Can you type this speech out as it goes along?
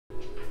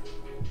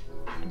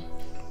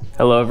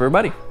Hello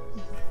everybody,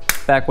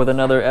 back with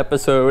another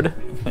episode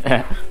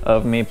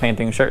of me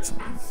painting shirts.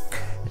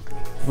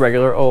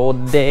 Regular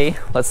old day.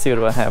 Let's see what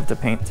do I have to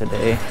paint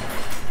today.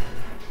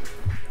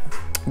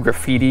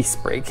 Graffiti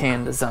spray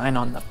can design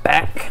on the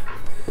back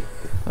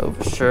of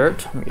a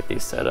shirt. Let me get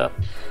these set up.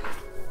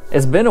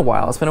 It's been a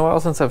while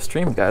since I've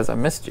streamed, guys. I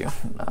missed you.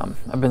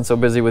 I've been so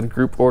busy with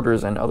group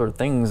orders and other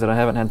things that I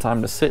haven't had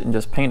time to sit and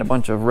just paint a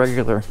bunch of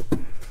regular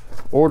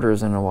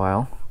orders in a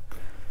while.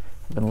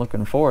 I've been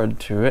looking forward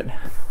to it.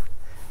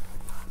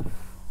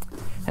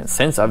 And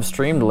since I've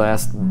streamed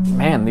last,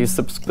 man, the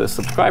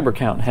subscriber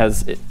count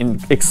has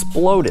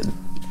exploded.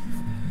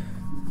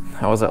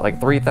 I was at like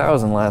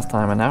 3,000 last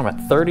time, and now I'm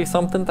at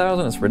 30-something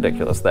thousand. It's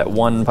ridiculous. That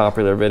one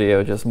popular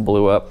video just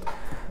blew up.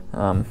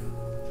 I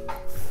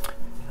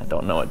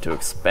don't know what to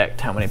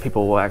expect, how many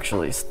people will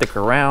actually stick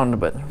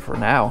around, but for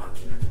now,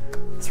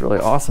 it's really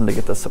awesome to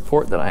get the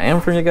support that I am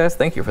from you guys.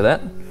 Thank you for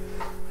that.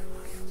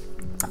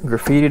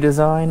 Graffiti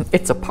design.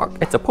 It's a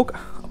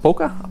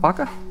polka.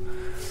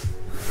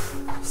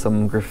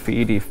 Some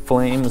graffiti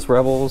flames,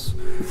 rebels.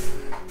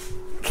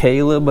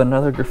 Caleb,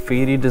 another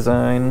graffiti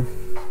design.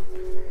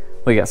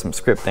 We got some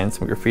script and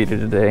some graffiti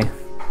today.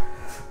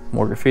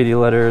 More graffiti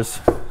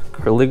letters.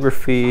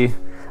 Calligraphy.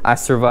 I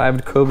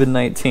survived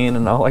COVID-19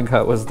 and all I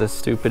got was this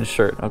stupid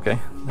shirt. Okay,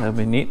 that'll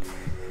be neat.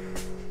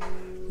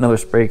 Another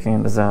spray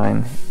can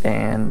design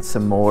and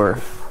some more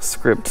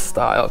script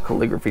style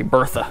calligraphy.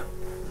 Bertha.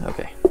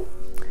 Okay,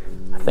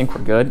 I think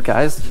we're good.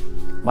 Guys,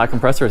 my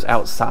compressor is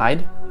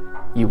outside.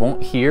 You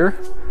won't hear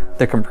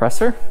the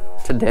compressor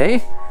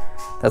today.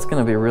 That's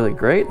gonna be really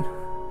great.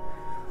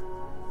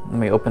 Let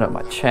me open up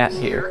my chat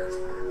here.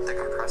 The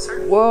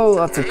compressor. Whoa,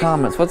 lots of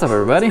comments. What's up,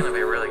 everybody? It's gonna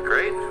be really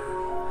great.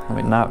 Let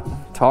me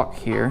not talk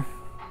here.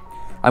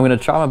 I'm gonna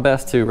try my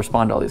best to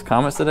respond to all these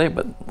comments today,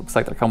 but it looks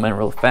like they're coming in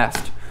really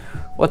fast.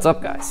 What's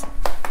up, guys?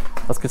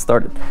 Let's get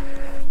started.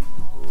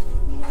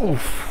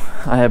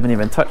 Oof, I haven't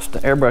even touched the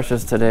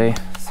airbrushes today,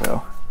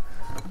 so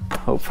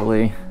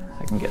hopefully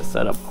I can get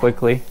set up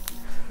quickly.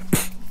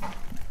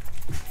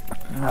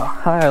 Oh,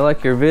 hi, I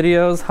like your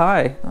videos.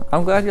 Hi,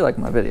 I'm glad you like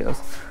my videos.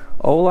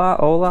 Hola,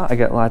 hola. I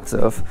got lots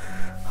of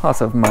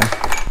my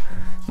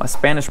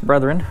Spanish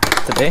brethren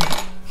today.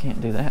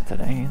 Can't do that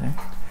today either.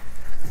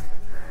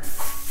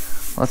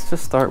 Let's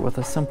just start with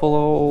a simple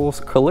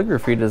old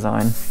calligraphy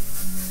design.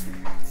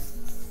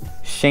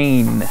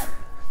 Shane,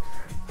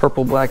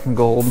 purple, black, and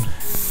gold on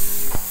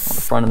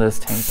the front of this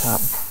tank top.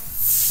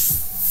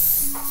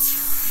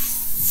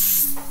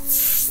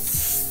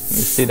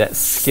 You see that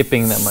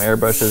skipping that my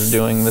airbrush is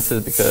doing. This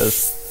is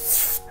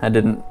because I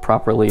didn't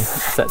properly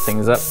set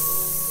things up.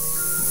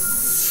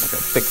 I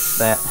gotta fix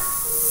that.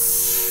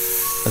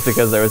 That's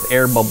because there was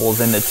air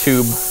bubbles in the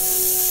tube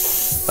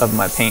of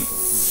my paint.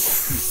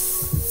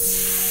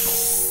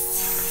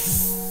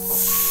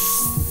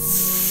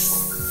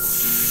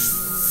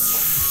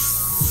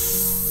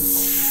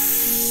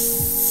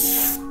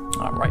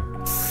 All right.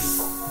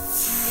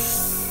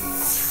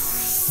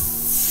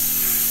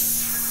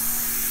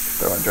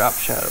 Throw a drop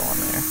shadow on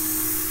there.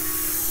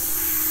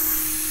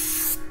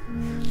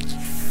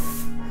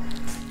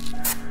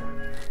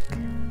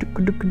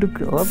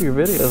 I love your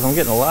videos. I'm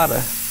getting a lot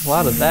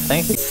of that.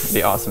 Thank you. It'd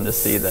be awesome to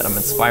see that I'm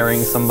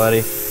inspiring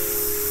somebody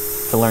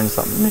to learn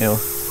something new.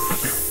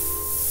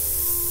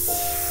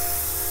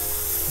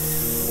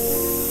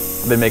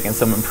 I've been making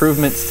some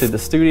improvements to the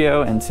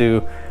studio and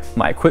to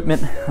my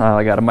equipment.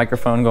 I got a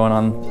microphone going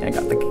on. I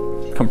got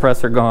the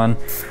compressor gone,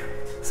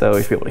 so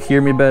you should be able to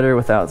hear me better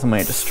without so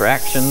many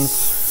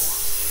distractions.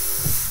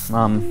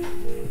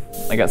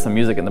 I got some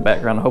music in the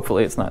background.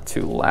 Hopefully it's not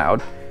too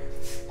loud.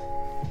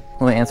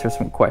 Let me answer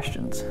some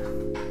questions.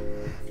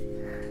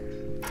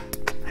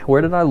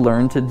 Where did I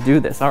learn to do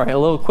this? All right, a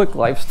little quick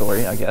life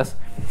story, I guess.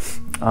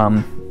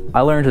 I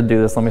learned to do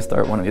this. Let me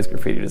start one of these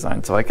graffiti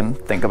designs so I can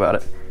think about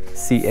it.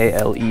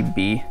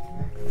 C-A-L-E-B.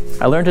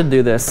 I learned to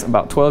do this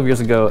about 12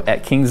 years ago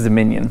at King's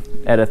Dominion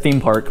at a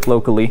theme park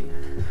locally.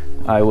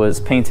 I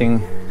was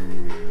painting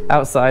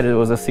outside. It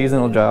was a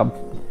seasonal job.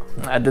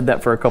 I did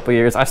that for a couple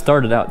years. I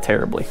started out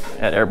terribly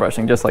at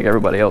airbrushing, just like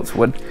everybody else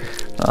would.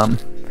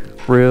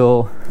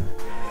 Real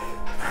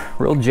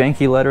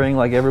janky lettering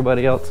like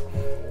everybody else.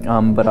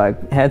 But I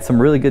had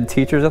some really good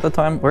teachers at the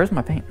time. Where's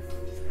my paint?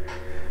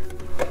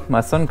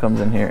 My son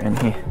comes in here and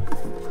he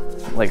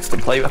likes to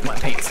play with my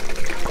paints.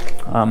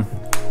 But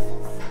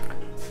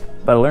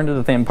I learned at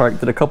the theme park,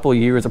 did a couple of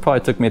years. It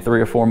probably took me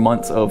 3 or 4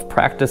 months of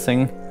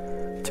practicing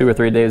 2 or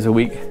 3 days a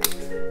week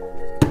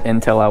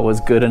until I was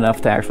good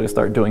enough to actually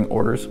start doing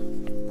orders.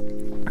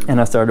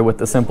 And I started with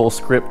the simple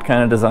script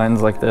kind of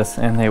designs like this,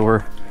 and they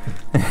were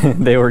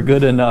they were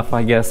good enough,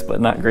 I guess, but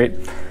not great.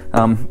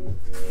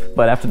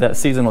 But after that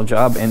seasonal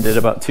job ended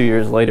about 2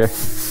 years later,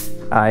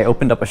 I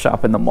opened up a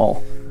shop in the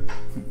mall,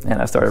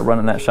 and I started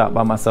running that shop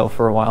by myself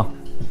for a while.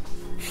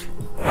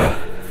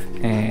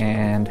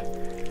 And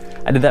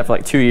I did that for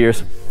like 2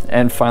 years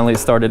and finally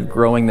started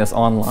growing this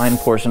online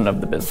portion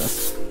of the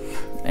business,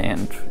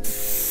 and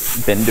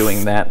been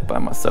doing that by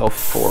myself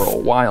for a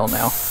while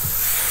now.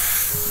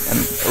 And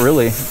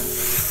really,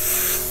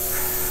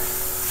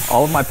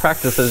 all of my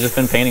practice has just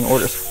been painting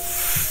orders.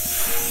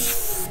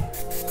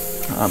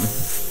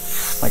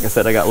 Like I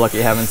said, I got lucky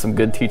having some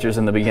good teachers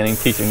in the beginning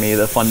teaching me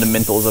the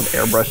fundamentals of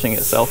airbrushing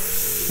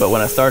itself. But when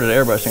I started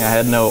airbrushing, I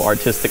had no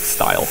artistic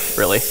style,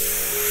 really.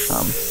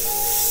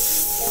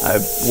 I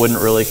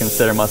wouldn't really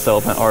consider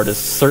myself an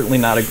artist, certainly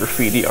not a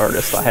graffiti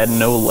artist. I had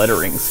no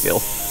lettering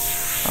skill.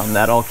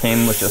 That all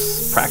came with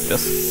just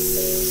practice.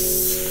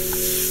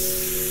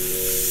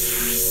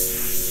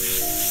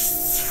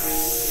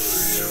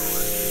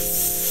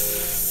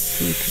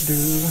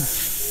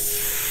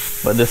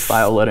 But this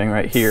style lettering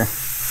right here,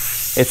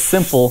 it's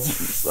simple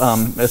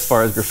as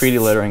far as graffiti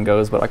lettering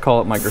goes, but I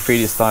call it my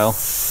graffiti style.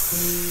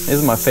 This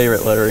is my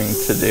favorite lettering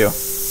to do. It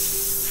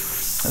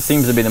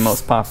seems to be the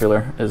most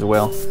popular as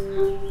well.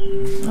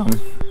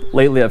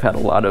 Lately I've had a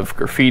lot of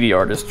graffiti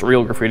artists,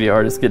 real graffiti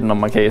artists, getting on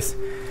my case,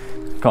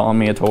 calling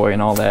me a toy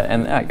and all that,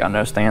 and I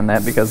understand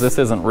that because this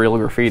isn't real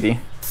graffiti.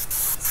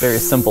 It's very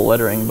simple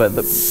lettering, but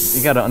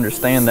you gotta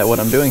understand that what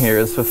I'm doing here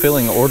is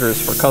fulfilling orders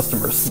for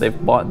customers.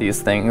 They've bought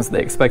these things,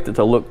 they expect it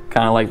to look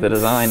kind of like the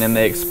design, and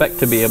they expect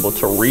to be able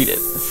to read it.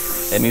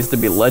 It needs to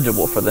be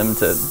legible for them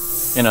to,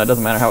 you know, it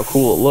doesn't matter how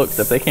cool it looks.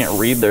 If they can't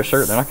read their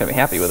shirt, they're not gonna be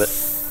happy with it.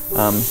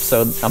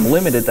 So I'm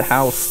limited to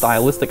how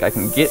stylistic I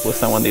can get with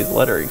some of these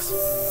letterings,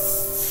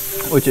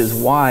 which is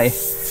why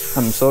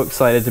I'm so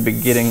excited to be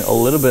getting a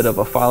little bit of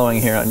a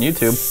following here on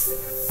YouTube,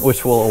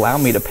 which will allow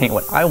me to paint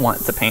what I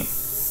want to paint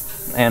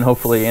and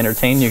hopefully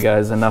entertain you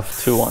guys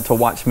enough to want to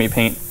watch me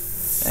paint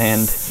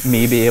and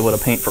me be able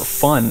to paint for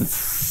fun,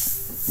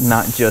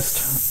 not just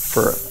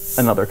for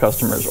another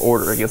customer's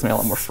order. It gives me a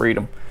lot more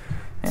freedom,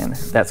 and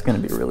that's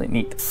going to be really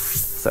neat.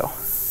 So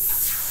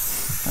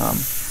I'm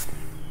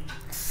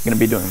going to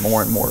be doing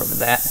more and more of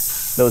that.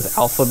 Those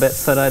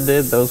alphabets that I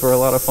did, those were a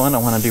lot of fun. I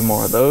want to do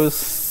more of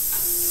those.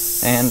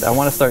 And I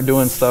want to start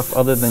doing stuff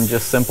other than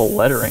just simple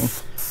lettering.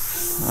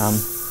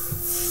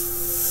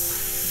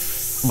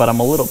 But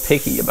I'm a little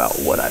picky about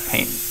what I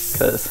paint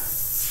because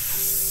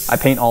I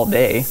paint all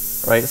day,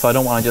 right? So I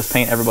don't want to just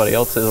paint everybody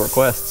else's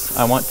requests.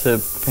 I want to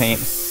paint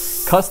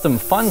custom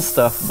fun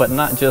stuff, but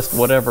not just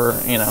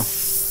whatever, you know,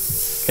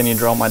 can you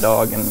draw my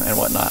dog and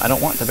whatnot. I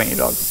don't want to paint your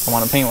dog. I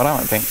want to paint what I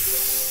want to paint.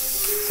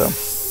 So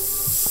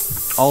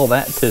all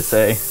that to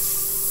say,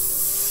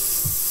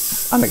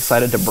 I'm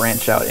excited to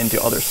branch out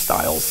into other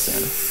styles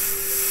soon.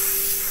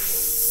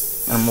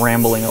 And I'm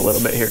rambling a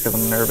little bit here because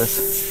I'm nervous.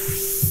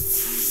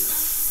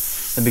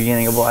 The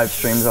beginning of live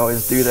streams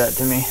always do that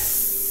to me,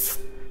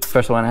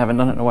 especially when I haven't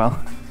done it in a while.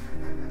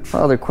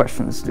 What other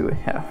questions do we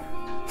have?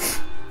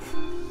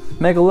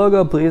 Make a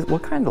logo, please.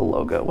 What kind of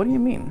logo? What do you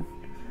mean?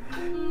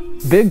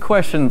 Big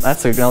question.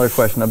 That's another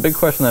question. A big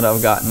question that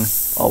I've gotten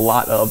a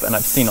lot of, and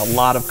I've seen a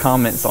lot of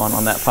comments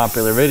on that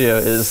popular video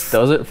is,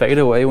 does it fade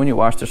away when you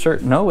wash the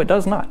shirt? No, it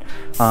does not.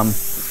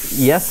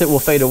 Yes, it will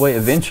fade away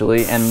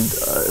eventually and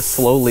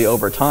slowly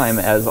over time,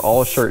 as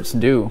all shirts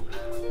do.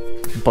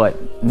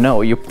 But no,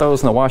 you put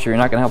those in the washer, you're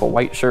not gonna have a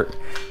white shirt.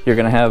 You're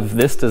gonna have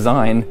this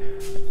design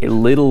a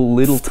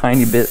little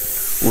tiny bit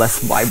less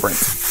vibrant.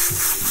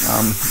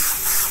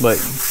 But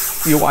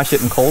you wash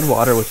it in cold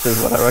water, which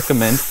is what I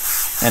recommend,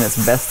 and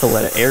it's best to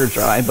let it air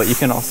dry, but you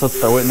can also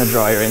throw it in the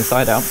dryer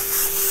inside out.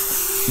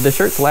 The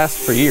shirts last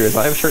for years.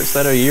 I have shirts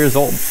that are years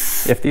old.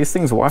 If these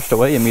things washed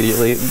away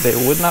immediately, they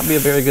would not be a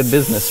very good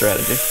business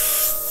strategy.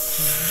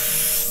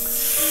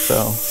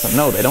 So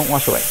no, they don't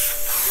wash away.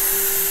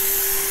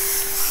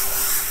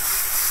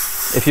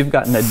 If you've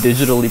gotten a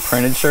digitally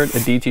printed shirt, a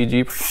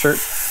DTG shirt,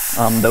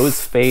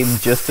 those fade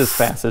just as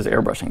fast as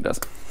airbrushing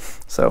does.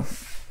 So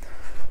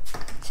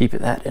keep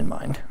that in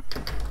mind.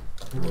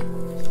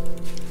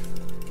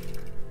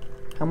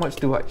 How much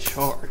do I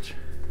charge?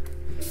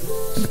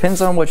 It depends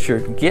on what you're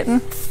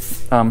getting.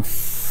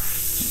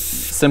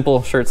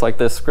 Simple shirts like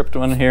this script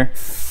one here,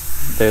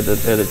 they're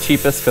the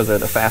cheapest because they're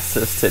the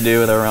fastest to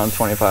do. They're around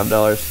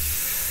 $25.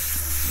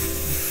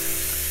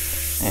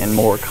 And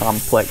more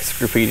complex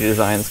graffiti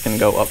designs can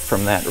go up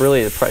from that.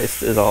 Really, the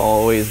price is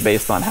always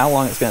based on how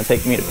long it's going to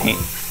take me to paint.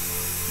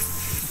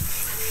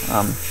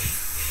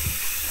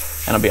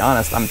 And I'll be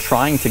honest, I'm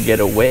trying to get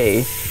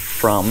away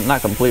from,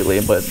 not completely,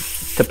 but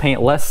to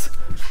paint less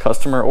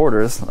customer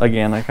orders.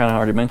 Again, I kind of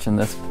already mentioned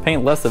this.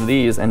 Paint less of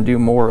these and do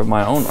more of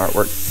my own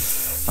artwork.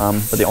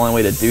 But the only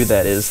way to do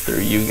that is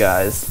through you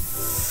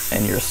guys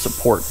and your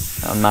support.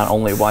 Not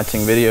only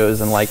watching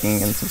videos and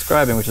liking and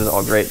subscribing, which is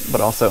all great,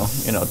 but also,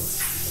 you know,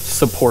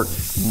 support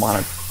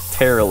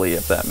monetarily,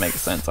 if that makes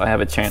sense. I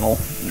have a channel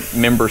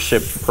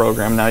membership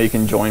program now you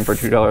can join for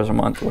 $2 a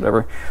month,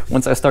 whatever.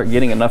 Once I start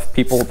getting enough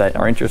people that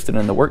are interested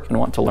in the work and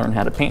want to learn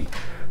how to paint,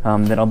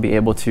 then I'll be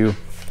able to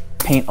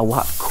paint a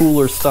lot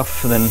cooler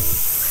stuff than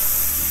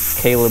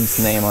Caleb's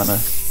name on a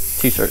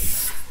t-shirt.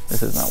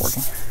 This is not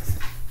working.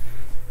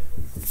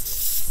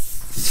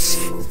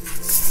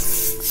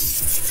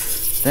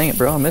 Dang it,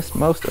 bro, I missed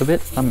most of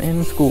it. I'm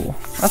in school.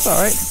 That's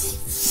all right.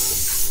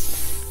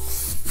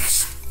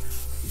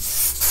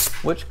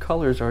 Which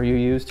colors are you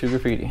used to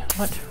graffiti?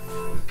 What?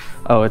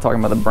 Oh, we're talking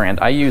about the brand.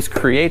 I use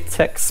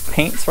Createx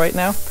paints right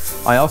now.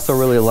 I also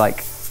really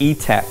like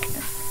E-Tac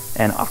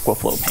and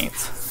Aquaflow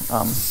paints.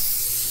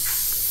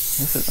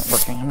 This isn't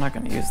working, I'm not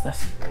gonna use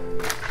this.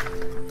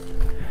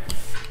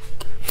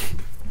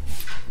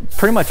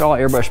 Pretty much all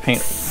airbrush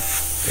paint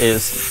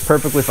is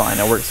perfectly fine,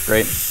 it works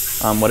great.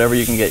 Whatever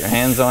you can get your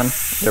hands on,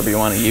 whatever you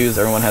want to use,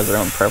 everyone has their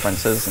own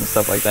preferences and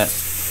stuff like that.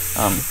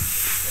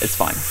 It's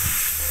fine.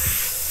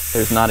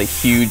 There's not a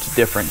huge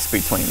difference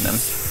between them.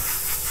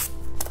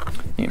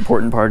 The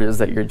important part is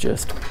that you're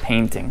just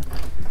painting.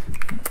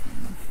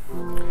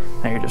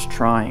 Now you're just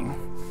trying.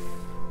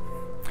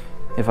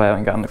 If I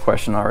haven't gotten the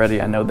question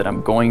already, I know that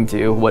I'm going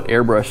to. What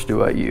airbrush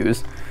do I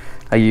use?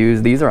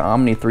 These are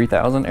Omni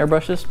 3000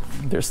 airbrushes.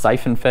 They're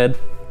siphon fed,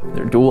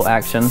 they're dual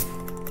action,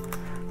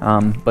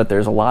 but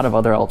there's a lot of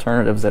other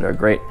alternatives that are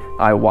great.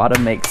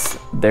 Iwata makes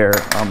their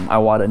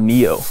Iwata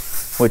Neo,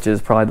 which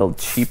is probably the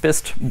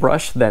cheapest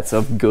brush that's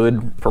of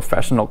good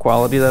professional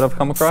quality that I've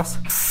come across.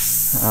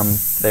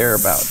 They're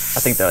about, I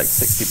think they're like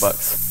 60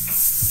 bucks.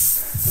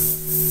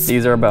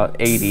 These are about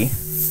 80.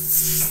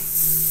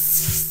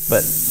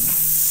 But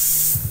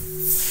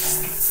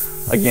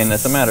again,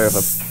 it's a matter of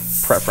a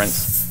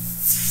preference.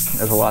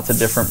 There's lots of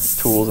different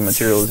tools and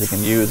materials you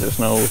can use. There's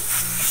no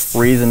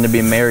reason to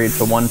be married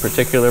to one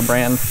particular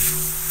brand.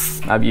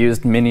 I've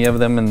used many of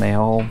them and they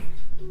all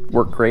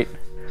work great.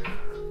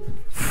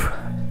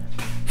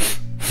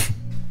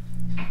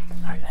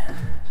 Alright.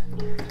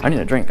 I need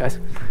a drink, guys.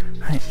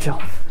 I need to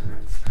chill.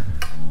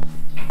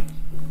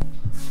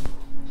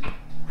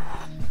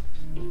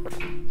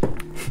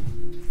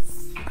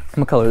 I'm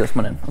gonna color this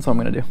one in. That's what I'm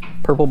gonna do.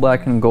 Purple,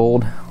 black, and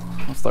gold.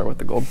 I'll start with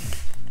the gold.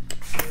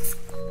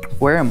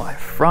 Where am I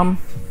from?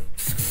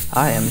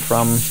 I am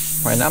from,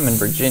 right now I'm in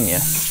Virginia.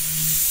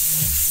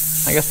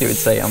 I guess you would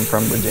say I'm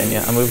from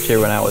Virginia. I moved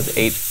here when I was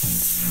 8.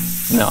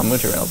 No, I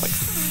moved here when I was like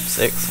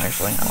 6,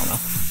 actually. I don't know.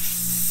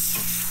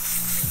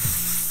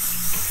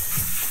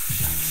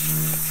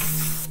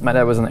 My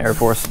dad was in the Air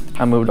Force.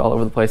 I moved all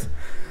over the place.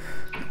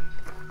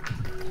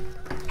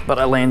 But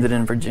I landed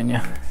in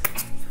Virginia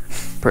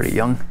pretty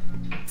young.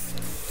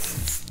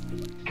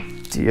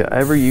 Do you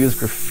ever use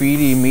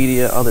graffiti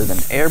media other than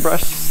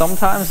airbrush?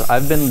 Sometimes.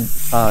 I've been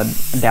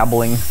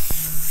dabbling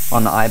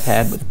on the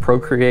iPad with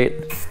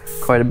Procreate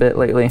quite a bit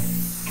lately.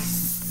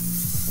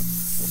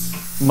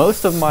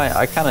 Most of my,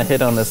 I kind of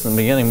hit on this in the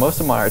beginning,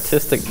 most of my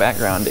artistic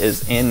background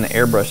is in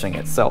airbrushing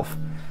itself.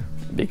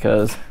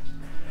 Because,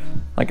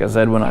 like I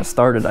said, when I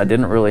started, I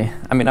didn't really,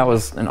 I mean, I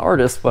was an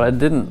artist, but I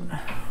didn't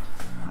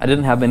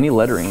have any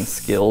lettering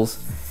skills.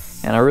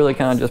 And I really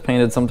kind of just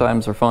painted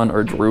sometimes for fun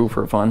or drew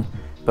for fun.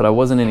 But I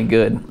wasn't any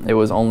good. It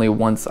was only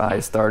once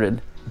I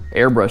started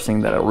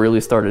airbrushing that I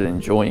really started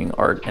enjoying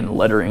art and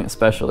lettering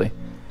especially.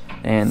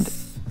 And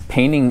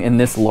painting in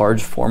this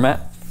large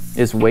format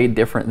is way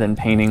different than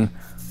painting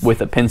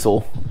with a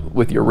pencil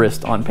with your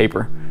wrist on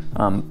paper.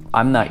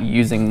 I'm not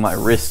using my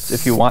wrists.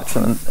 If you watch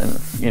and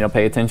you know,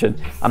 pay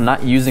attention, I'm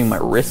not using my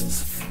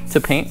wrists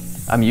to paint.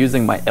 I'm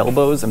using my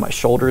elbows and my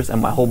shoulders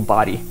and my whole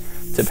body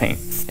to paint.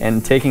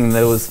 And taking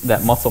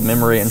that muscle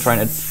memory and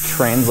trying to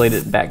translate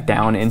it back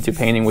down into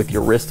painting with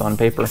your wrist on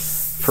paper,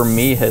 for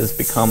me has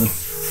become,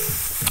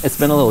 it's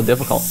been a little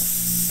difficult,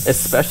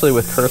 especially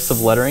with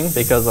cursive lettering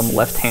because I'm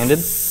left-handed.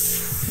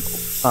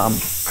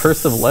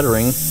 Cursive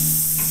lettering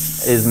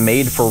is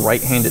made for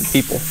right-handed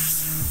people.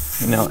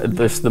 You know,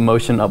 the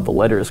motion of the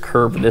letter is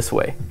curved this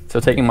way. So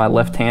taking my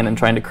left hand and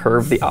trying to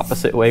curve the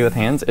opposite way with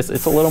hands,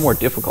 it's a little more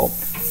difficult.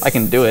 I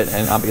can do it,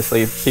 and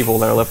obviously people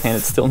that are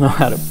left-handed still know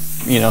how to,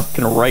 you know,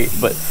 can write,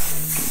 but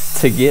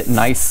to get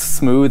nice,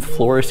 smooth,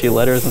 flourishy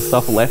letters and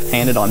stuff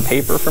left-handed on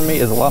paper for me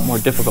is a lot more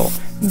difficult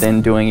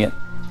than doing it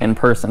in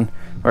person,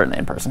 or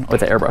in person, with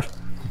the airbrush.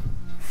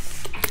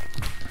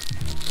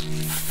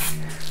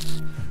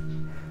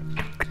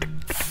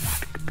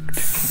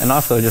 And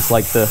also just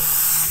like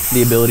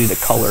the ability to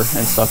color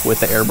and stuff with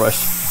the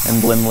airbrush and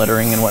blend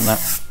lettering and whatnot.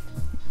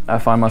 I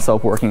find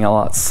myself working a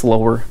lot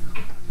slower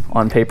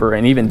on paper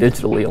and even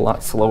digitally a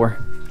lot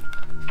slower.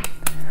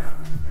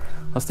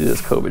 Let's do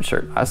this COVID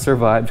shirt. I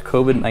survived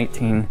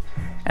COVID-19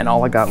 and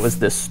all I got was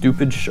this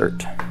stupid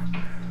shirt.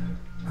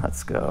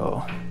 Let's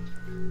go.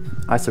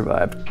 I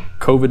survived.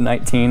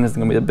 COVID-19 is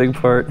gonna be a big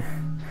part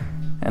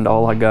and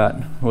all I got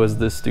was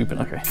this stupid,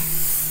 okay.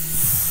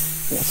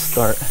 We'll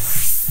start.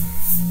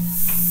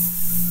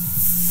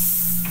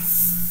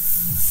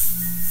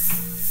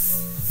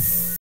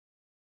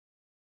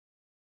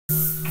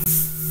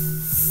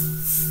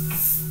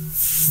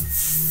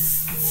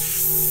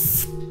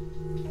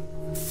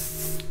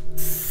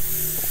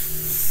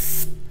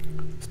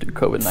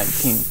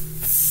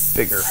 COVID-19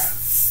 bigger.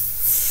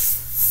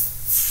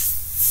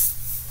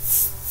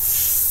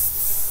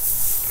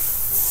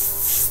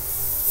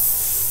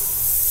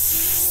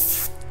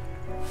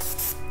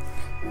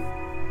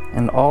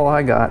 And all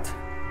I got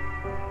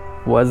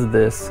was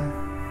this.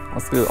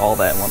 Let's do all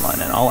that in one line.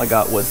 And all I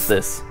got was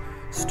this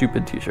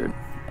stupid t-shirt.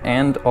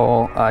 And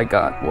all I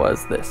got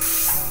was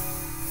this.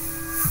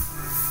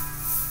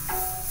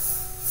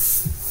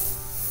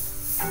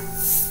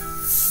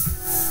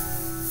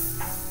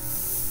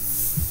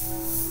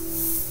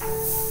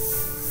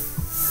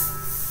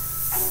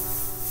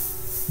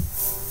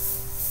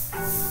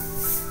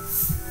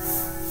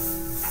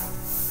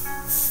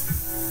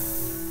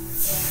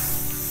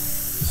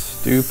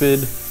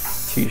 stupid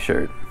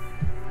t-shirt.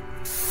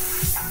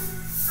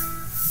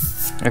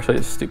 Actually,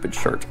 a stupid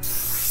shirt.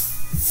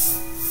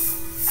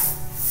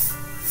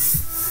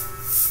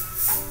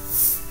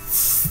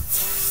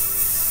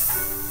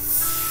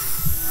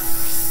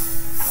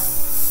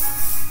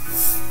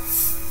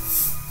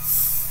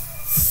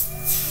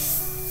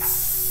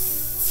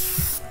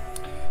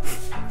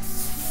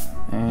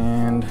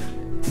 And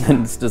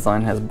then this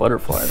design has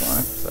butterflies on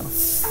it, so.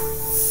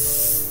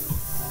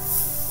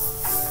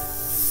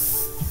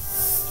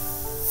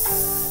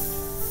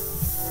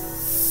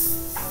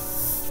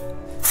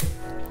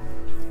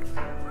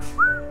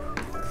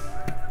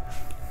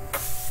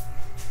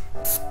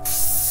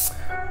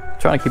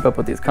 Trying to keep up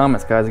with these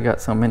comments, guys. You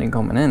got so many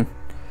coming in.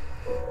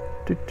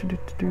 Get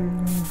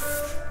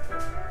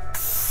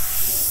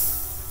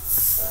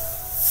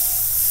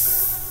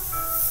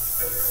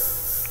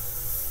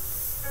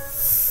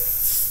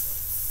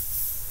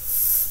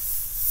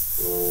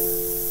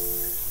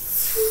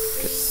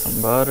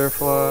some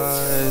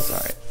butterflies. All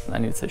right, I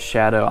need to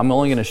shadow. I'm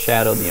only going to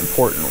shadow the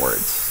important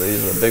words. So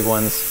these are the big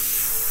ones.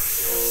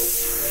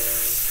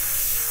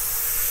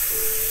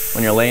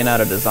 When you're laying out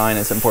a design,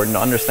 it's important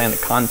to understand the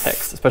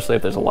context, especially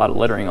if there's a lot of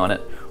lettering on it.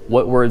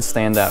 What words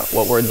stand out?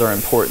 What words are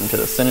important to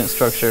the sentence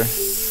structure?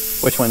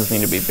 Which ones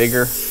need to be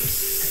bigger?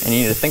 And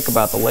you need to think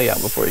about the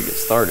layout before you get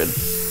started.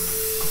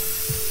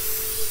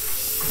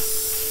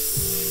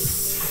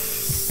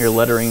 Your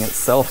lettering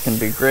itself can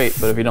be great,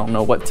 but if you don't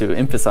know what to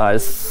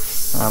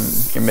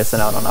emphasize, you're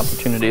missing out on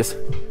opportunities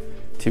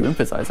to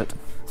emphasize it.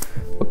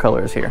 What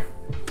color is here?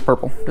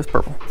 Purple, just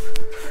purple.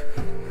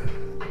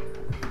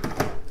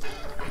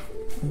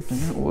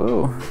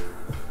 Whoa.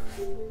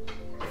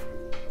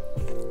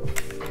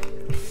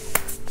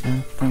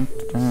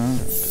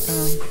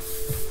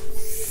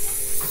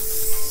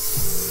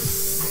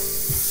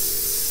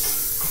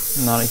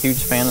 Not a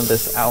huge fan of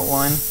this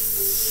outline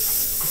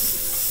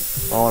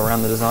all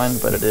around the design,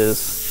 but it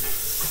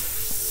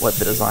is what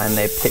the design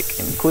they pick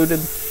included.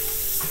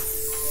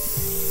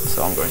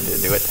 So I'm going to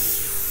do it.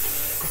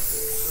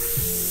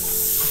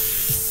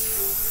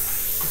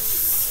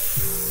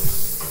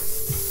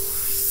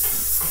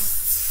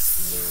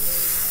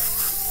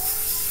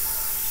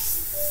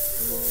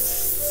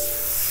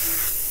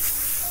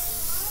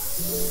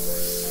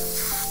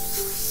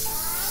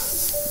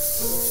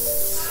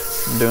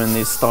 Doing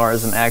these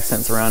stars and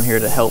accents around here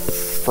to help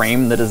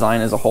frame the design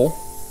as a whole.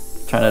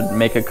 Trying to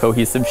make a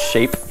cohesive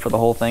shape for the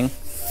whole thing.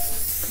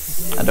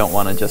 I don't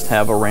want to just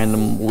have a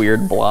random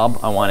weird blob.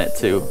 I want it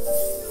to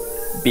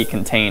be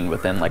contained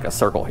within like a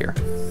circle here.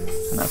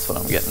 And that's what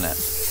I'm getting at.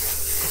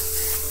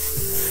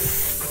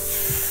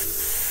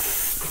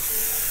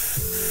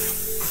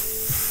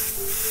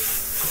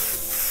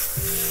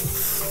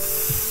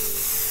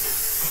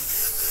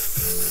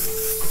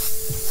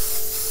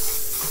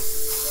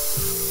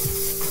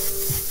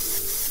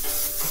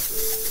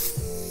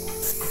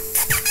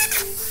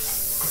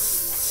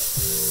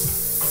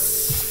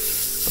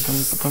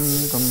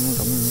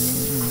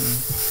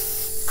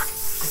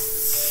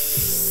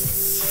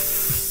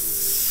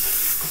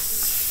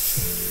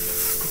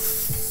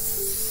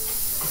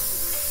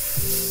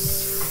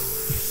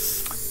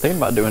 Thinking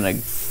about doing a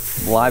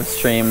live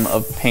stream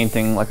of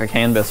painting like a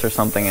canvas or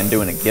something and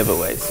doing a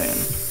giveaway soon.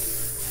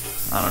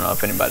 I don't know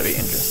if anybody would be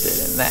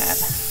interested in that.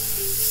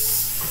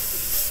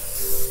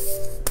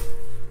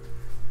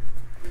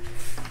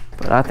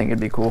 But I think it'd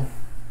be cool.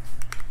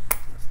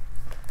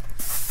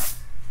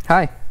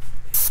 Hi.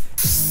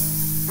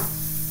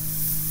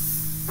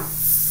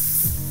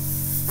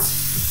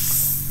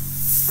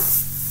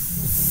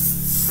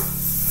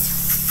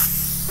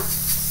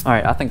 All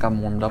right, I think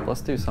I'm warmed up.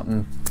 Let's do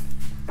something.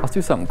 Let's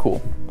do something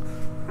cool.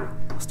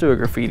 Let's do a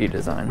graffiti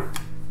design.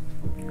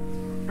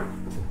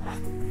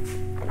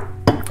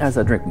 As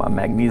I drink my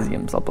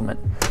magnesium supplement.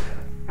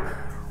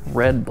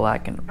 Red,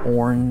 black, and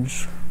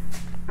orange.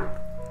 I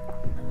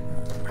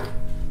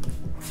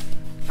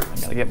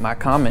gotta get my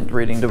comment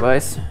reading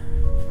device.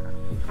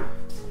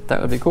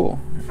 That would be cool.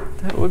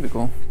 That would be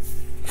cool.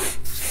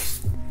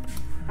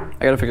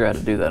 I gotta figure out how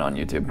to do that on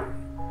YouTube.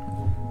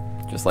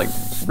 Just like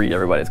read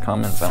everybody's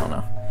comments, I don't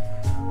know.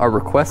 Are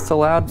requests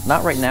allowed?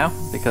 Not right now,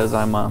 because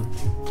I'm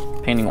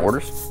painting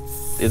orders.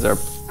 These are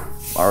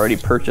already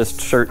purchased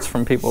shirts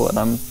from people that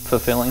I'm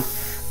fulfilling,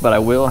 but I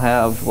will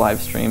have live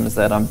streams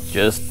that I'm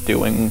just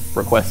doing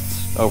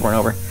requests over and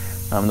over.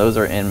 Those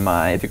are in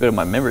my, if you go to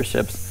my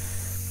memberships,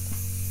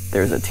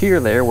 there's a tier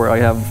there where I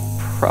have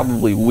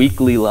probably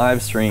weekly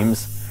live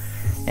streams,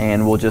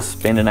 and we'll just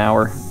spend an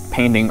hour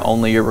painting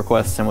only your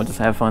requests, and we'll just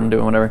have fun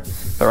doing whatever.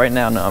 But right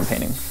now, no, I'm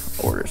painting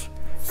orders.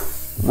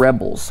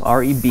 Rebels,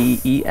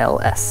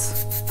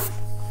 R-E-B-E-L-S.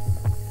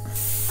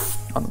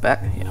 On the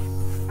back, yeah.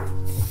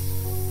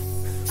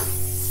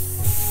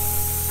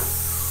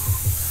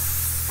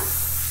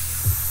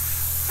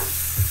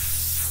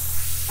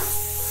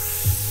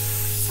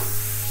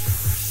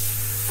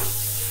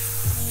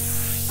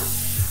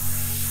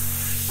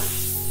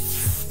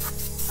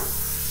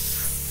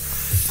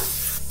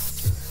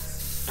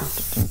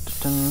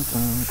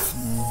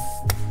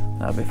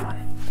 That'll be fun.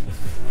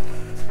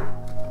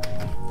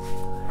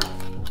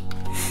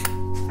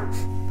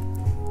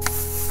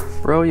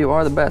 Bro, you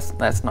are the best.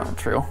 That's not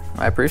true.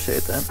 I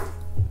appreciate that.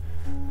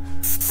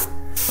 It's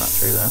not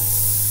true though.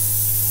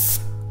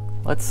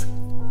 Let's,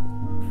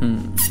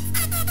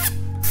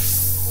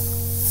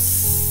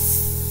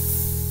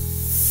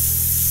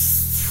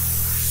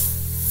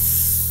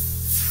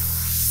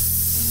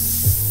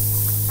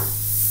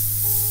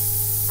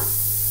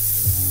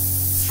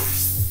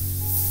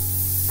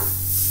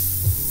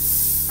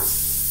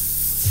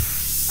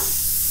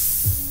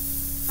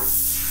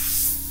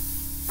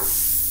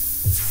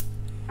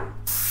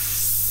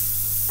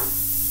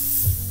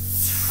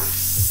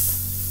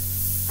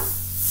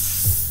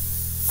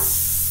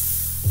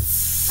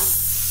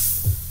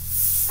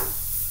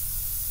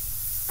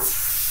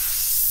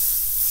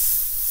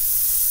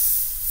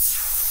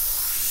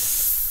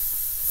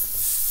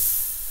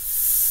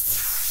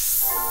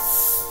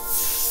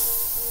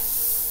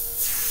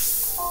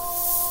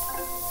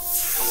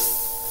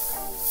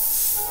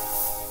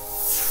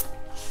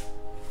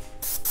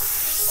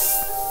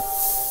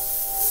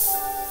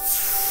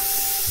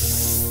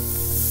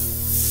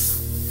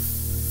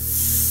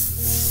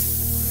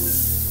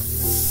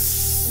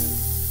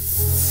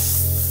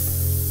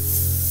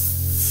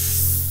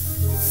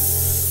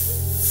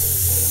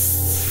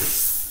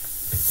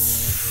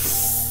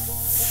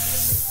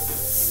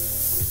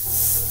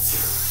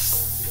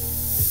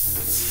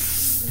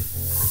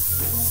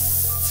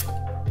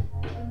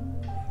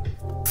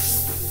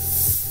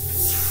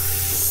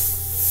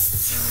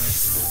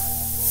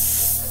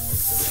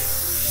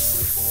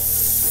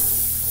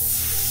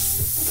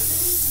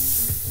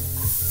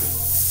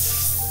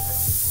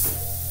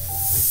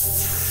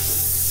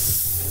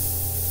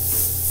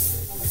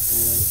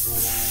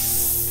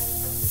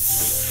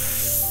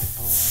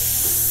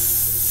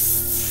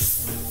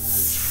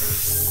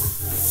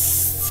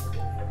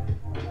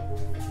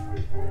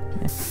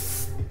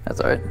 that's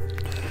all right.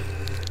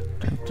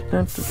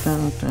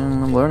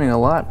 I'm learning a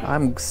lot.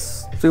 I'm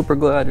super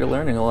glad you're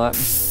learning a lot.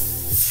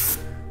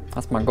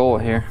 That's my goal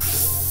here.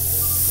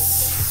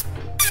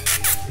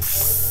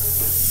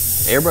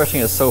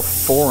 Airbrushing is so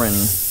foreign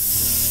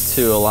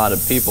to a lot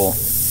of people.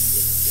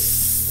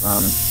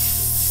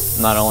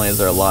 Not only is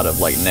there a lot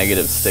of like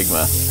negative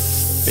stigma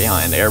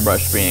behind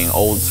airbrush being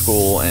old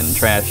school and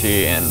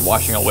trashy and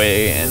washing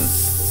away and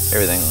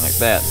everything like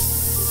that,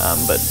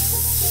 but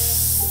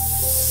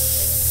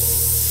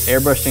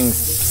airbrushing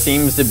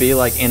seems to be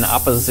like in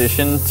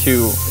opposition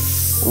to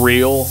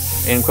real,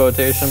 in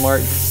quotation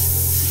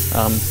marks,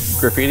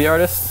 graffiti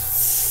artists.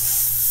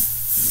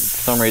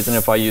 For some reason,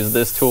 if I use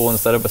this tool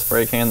instead of a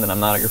spray can, then I'm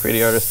not a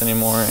graffiti artist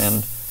anymore,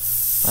 and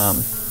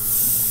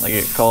I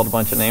get called a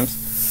bunch of names.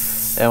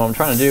 And what I'm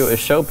trying to do is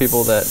show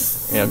people that,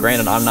 you know,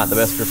 granted, I'm not the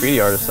best graffiti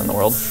artist in the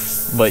world,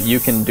 but you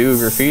can do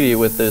graffiti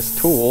with this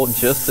tool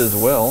just as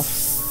well,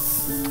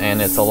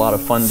 and it's a lot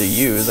of fun to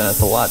use, and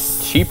it's a lot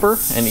cheaper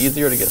and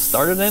easier to get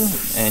started in,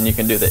 and you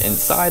can do that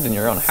inside in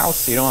your own house,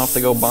 so you don't have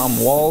to go bomb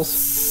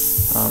walls.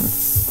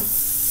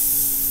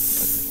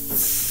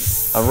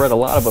 I've read a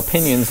lot of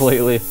opinions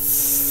lately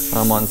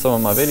on some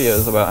of my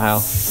videos about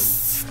how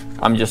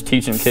I'm just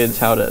teaching kids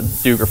how to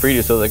do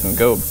graffiti so they can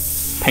go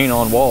paint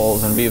on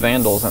walls and be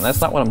vandals, and that's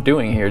not what I'm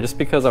doing here. Just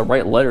because I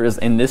write letters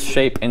in this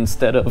shape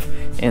instead of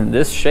in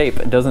this shape,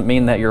 it doesn't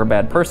mean that you're a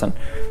bad person.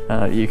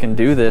 You can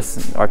do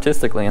this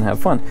artistically and have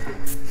fun.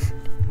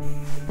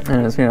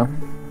 And it's, you know,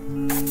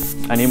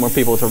 I need more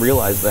people to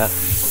realize that.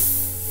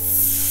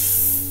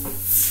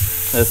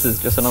 This is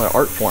just another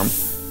art form.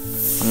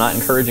 I'm not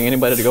encouraging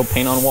anybody to go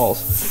paint on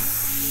walls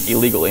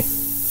illegally.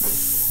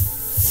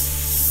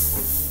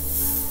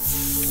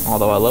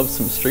 Although I love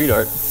some street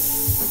art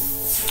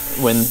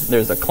when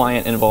there's a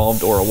client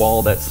involved or a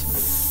wall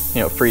that's,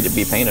 you know, free to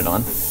be painted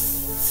on.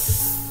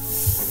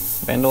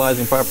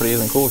 Vandalizing property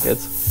isn't cool,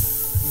 kids.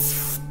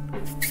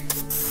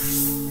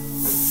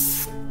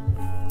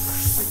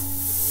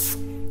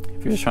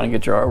 If you're just trying to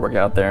get your artwork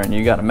out there and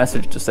you got a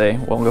message to say,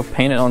 well, go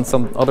paint it on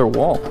some other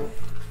wall.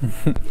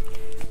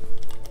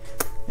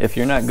 If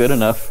you're not good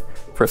enough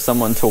for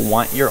someone to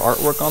want your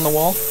artwork on the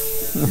wall,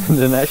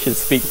 then that should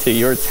speak to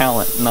your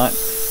talent, not,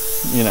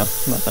 you know,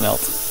 nothing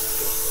else.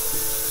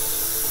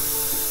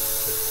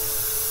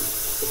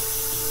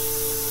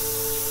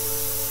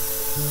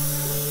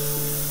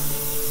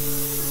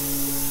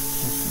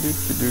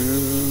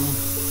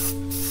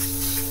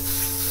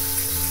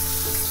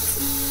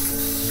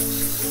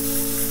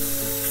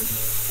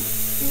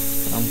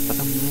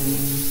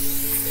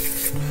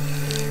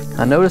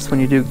 I noticed when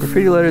you do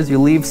graffiti letters, you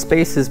leave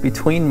spaces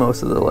between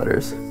most of the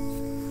letters,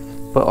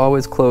 but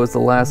always close the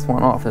last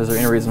one off. Is there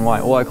any reason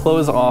why? Well, I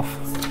close off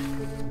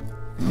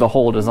the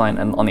whole design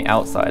and on the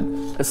outside.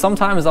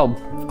 Sometimes I'll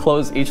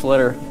close each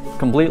letter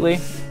completely,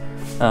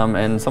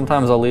 and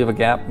sometimes I'll leave a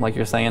gap, like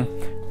you're saying.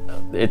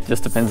 It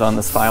just depends on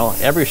the style.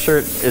 Every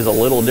shirt is a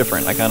little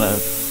different. I kind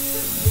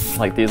of,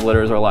 like, these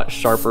letters are a lot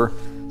sharper.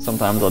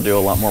 Sometimes I'll do a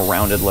lot more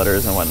rounded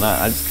letters and whatnot.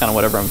 I just kind of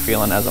whatever I'm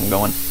feeling as I'm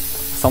going.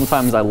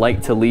 Sometimes I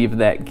like to leave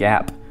that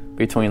gap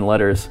between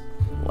letters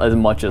as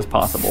much as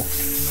possible.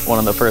 one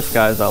of the first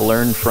guys I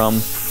learned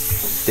from,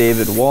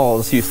 David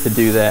Walls, used to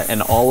do that,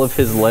 and all of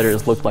his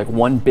letters looked like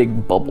one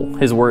big bubble.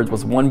 His words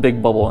was one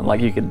big bubble, and like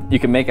you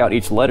could make out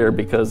each letter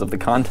because of the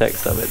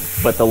context of it,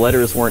 but the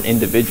letters weren't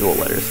individual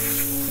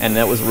letters, and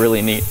that was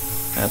really neat.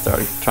 And I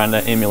started trying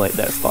to emulate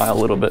that style a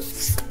little bit.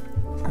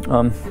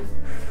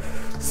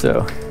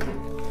 So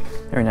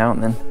every now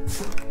and then,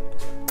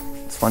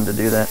 it's fun to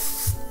do that.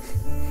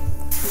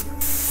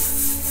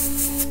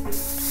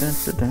 Dun,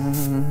 dun,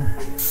 dun.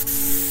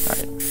 All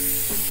right,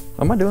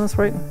 am I doing this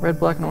right? Red,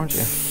 black, and orange?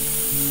 Yeah.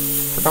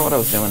 Forgot what I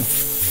was doing.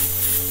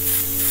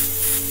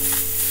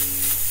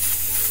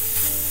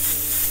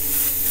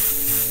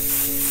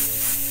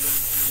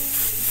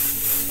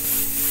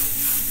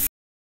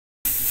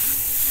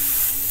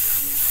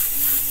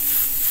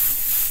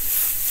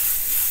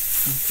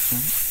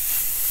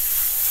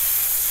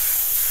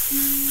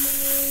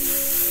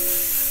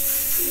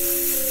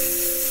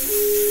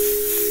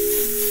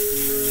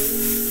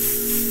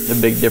 The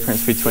big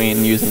difference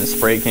between using the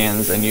spray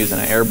cans and using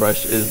an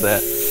airbrush is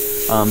that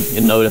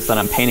you'll notice that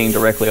I'm painting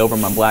directly over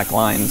my black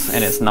lines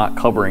and it's not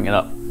covering it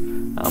up.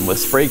 With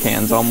spray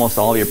cans, almost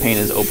all of your paint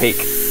is opaque,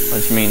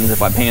 which means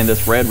if I painted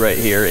this red right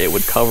here, it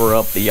would cover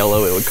up the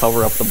yellow, it would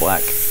cover up the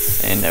black,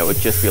 and it would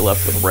just be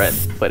left with red.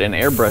 But in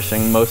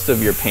airbrushing, most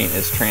of your paint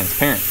is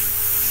transparent.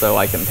 So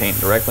I can paint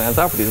directly on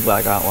top of these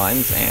black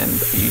outlines and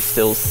you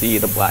still see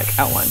the black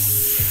outlines.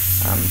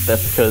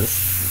 That's because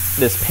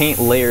this paint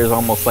layer is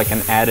almost like an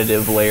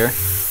additive layer.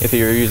 If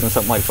you're using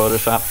something like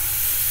Photoshop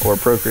or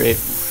Procreate,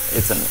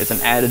 it's an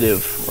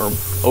additive or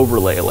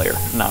overlay layer,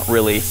 not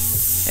really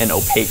an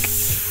opaque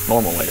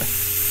normal layer.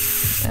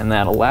 And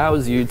that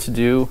allows you to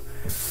do,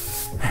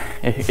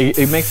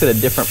 it makes it a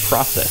different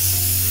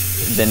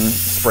process than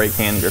spray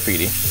can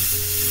graffiti.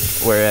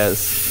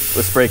 Whereas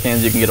with spray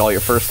cans, you can get all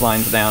your first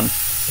lines down,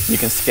 you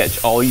can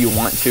sketch all you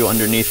want to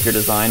underneath your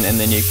design, and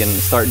then you can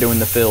start doing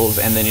the fills,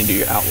 and then you do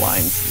your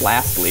outlines.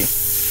 Lastly,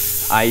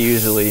 I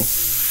usually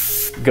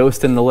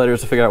ghost in the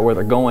letters to figure out where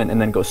they're going and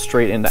then go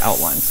straight into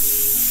outlines.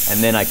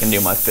 And then I can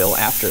do my fill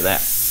after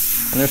that.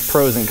 And there's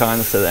pros and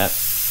cons to that.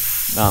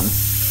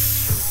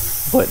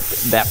 But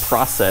that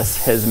process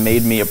has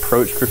made me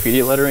approach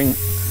graffiti lettering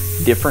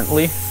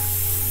differently, I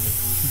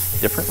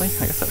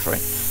guess that's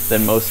right,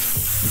 than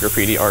most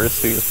graffiti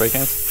artists who use spray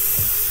cans.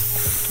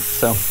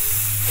 So,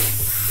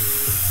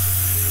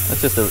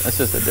 that's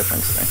just a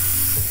difference there.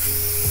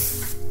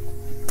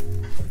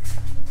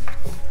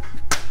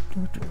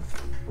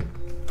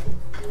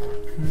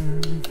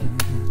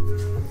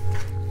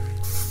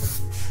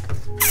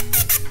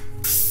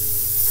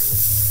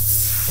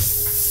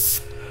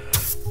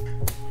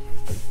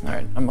 All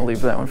right, I'm gonna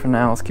leave that one for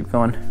now. Let's keep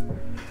going.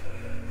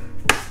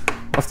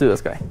 Let's do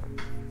this guy.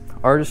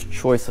 Artist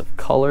choice of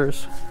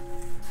colors.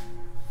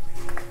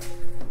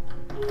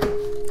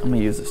 I'm gonna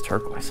use this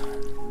turquoise.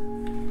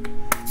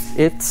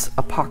 It's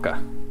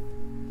Apoka.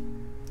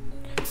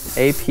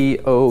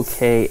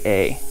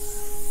 A-P-O-K-A.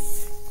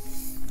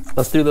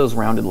 Let's do those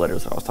rounded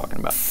letters that I was talking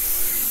about,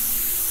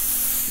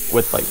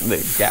 with like the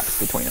gaps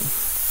between them.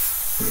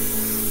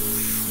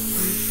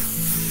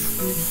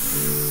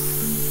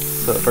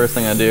 So the first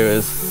thing I do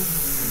is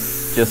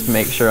just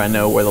make sure I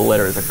know where the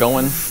letters are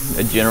going,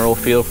 a general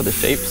feel for the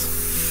shapes.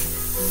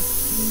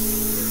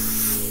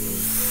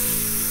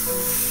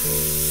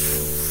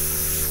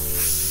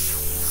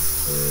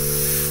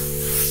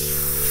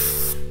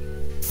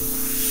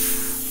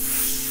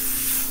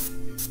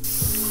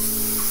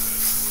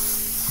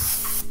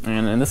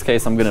 And in this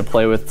case, I'm going to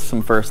play with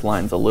some first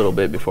lines a little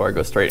bit before I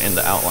go straight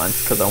into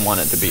outlines, because I want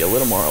it to be a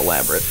little more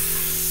elaborate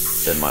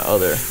than my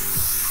other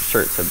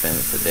shirts have been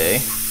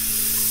today.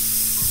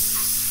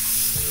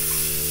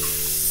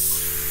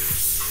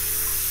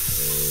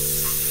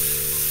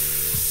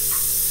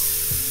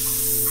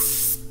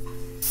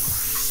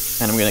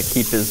 And I'm going to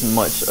keep as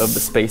much of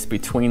the space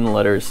between the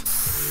letters,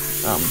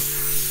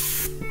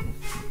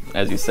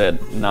 as you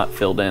said, not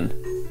filled in,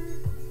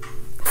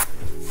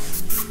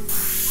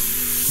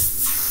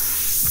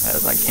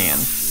 as I can,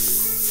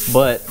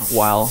 but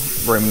while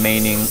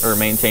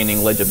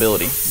maintaining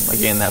legibility.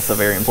 Again, that's a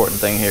very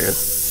important thing here,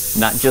 is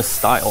not just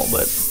style,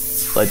 but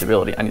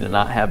legibility. I need to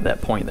not have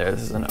that point there.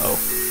 This is an O.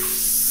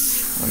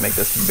 I'm going to make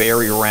this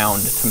very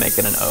round to make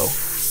it an O.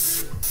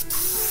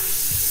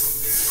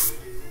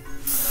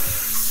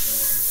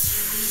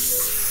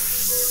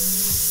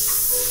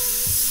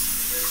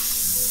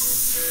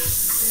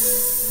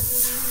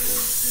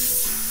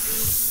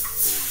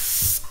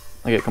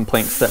 I get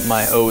complaints that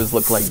my O's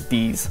look like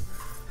D's,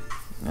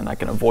 and I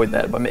can avoid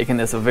that by making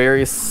this a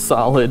very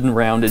solid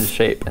rounded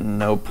shape and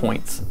no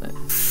points. I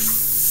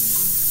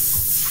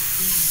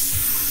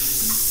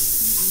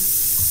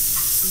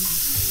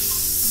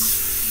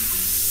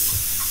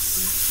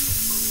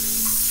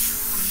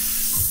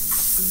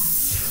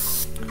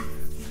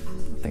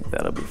think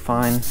that'll be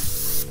fine.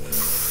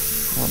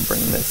 I'll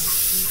bring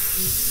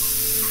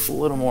this a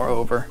little more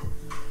over.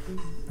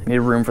 I need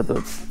room for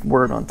the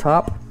word on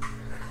top.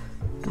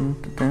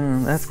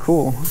 That's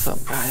cool. What's up,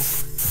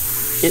 guys?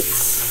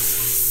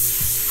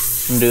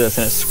 I'm gonna do this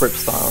in a script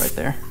style right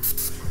there.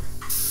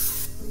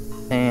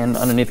 And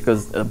underneath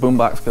goes, the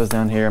boombox goes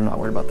down here. I'm not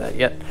worried about that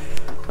yet.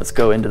 Let's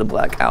go into the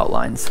black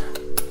outlines.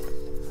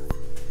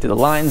 Do the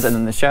lines and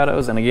then the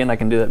shadows, and again I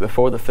can do that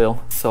before the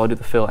fill, so I'll do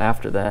the fill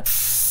after that.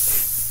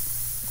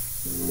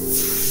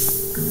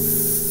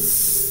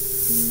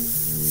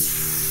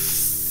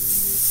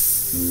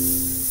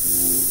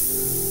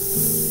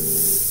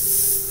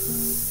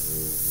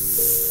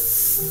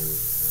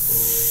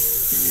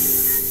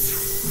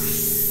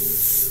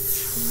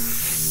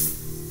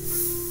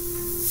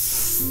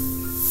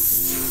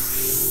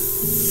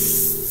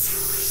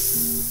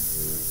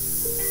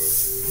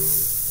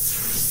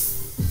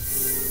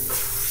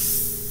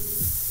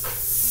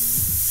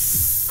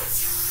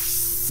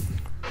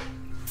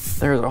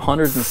 There's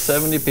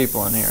 170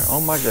 people in here.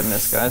 Oh my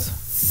goodness, guys.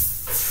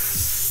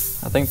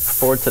 I think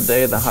for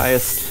today, the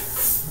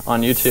highest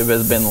on YouTube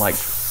has been like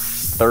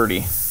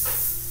 30.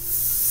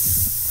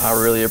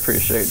 I really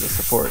appreciate the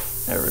support,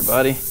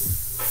 everybody.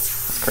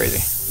 It's crazy.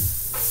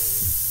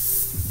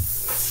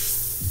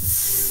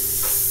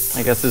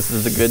 I guess this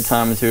is a good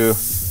time to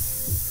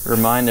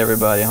remind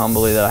everybody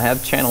humbly that I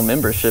have channel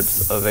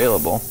memberships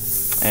available.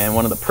 And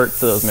one of the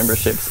perks of those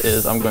memberships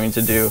is I'm going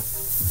to do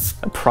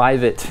a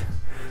private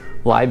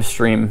live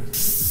stream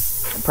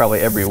probably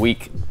every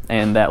week,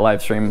 and that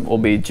live stream will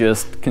be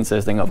just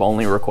consisting of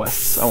only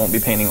requests. I won't be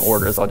painting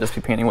orders, I'll just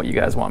be painting what you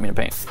guys want me to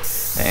paint.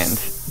 And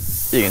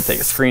you can take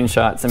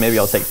screenshots, and maybe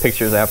I'll take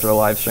pictures after the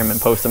live stream and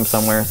post them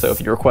somewhere, so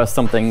if you request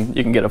something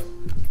you can get a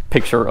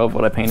picture of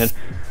what I painted.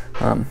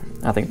 I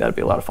think that'd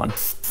be a lot of fun.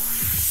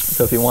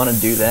 So if you want to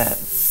do that,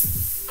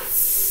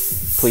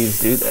 please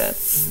do that.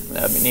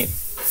 That'd be neat.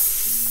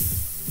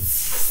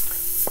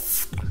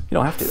 You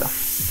don't have to though.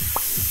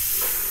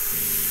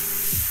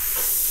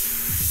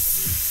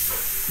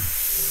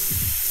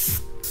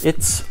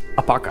 It's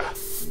Apaka.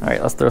 All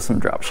right, let's throw some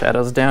drop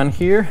shadows down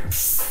here.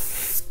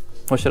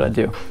 What should I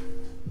do?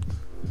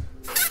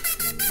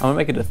 I'm gonna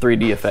make it a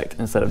 3D effect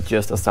instead of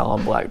just a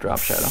solid black drop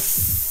shadow.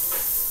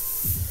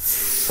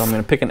 So I'm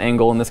gonna pick an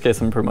angle. In this case,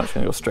 I'm pretty much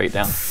gonna go straight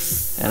down.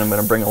 And I'm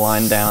gonna bring a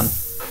line down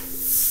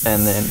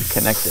and then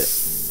connect it.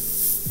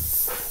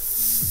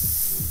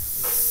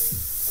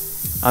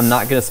 I'm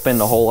not gonna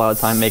spend a whole lot of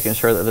time making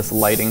sure that this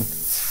lighting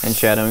and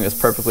shadowing is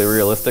perfectly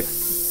realistic,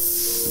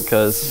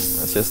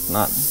 because it's just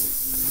not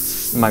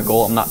my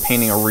goal. I'm not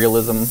painting a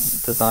realism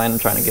design. I'm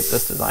trying to get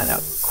this design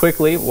out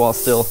quickly while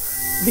still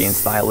being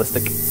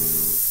stylistic.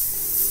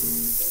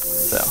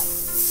 So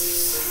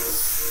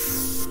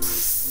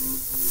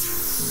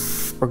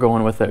we're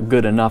going with a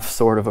good enough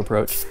sort of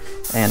approach,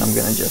 and I'm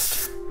gonna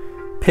just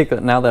pick,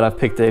 now that I've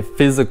picked a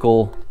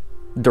physical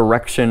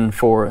direction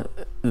for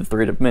the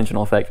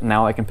three-dimensional effect,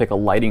 now I can pick a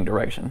lighting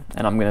direction,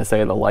 and I'm gonna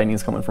say the lighting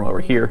is coming from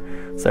over here,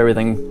 so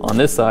everything on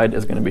this side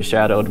is gonna be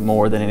shadowed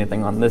more than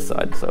anything on this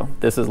side. So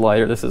this is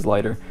lighter,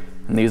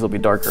 and these will be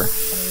darker.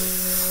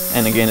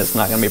 And again, it's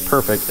not gonna be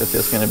perfect, it's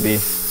just gonna be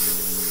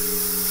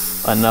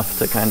enough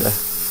to kind of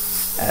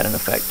add an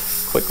effect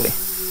quickly.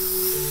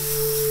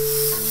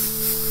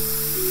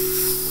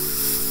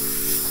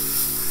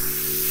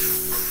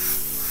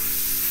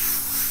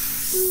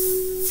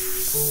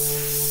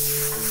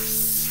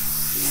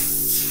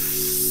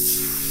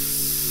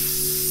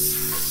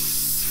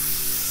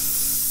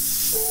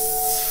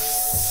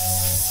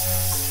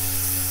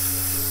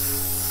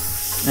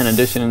 In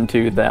addition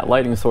to that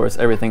lighting source,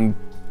 everything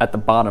at the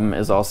bottom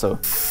is also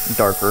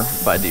darker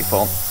by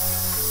default.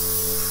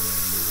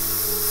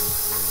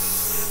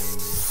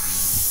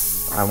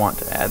 I want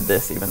to add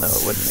this even though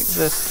it wouldn't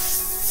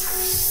exist.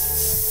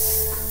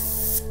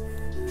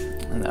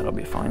 And that'll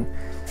be fine.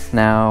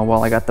 Now,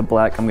 while I got the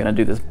black, I'm gonna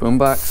do this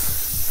boombox.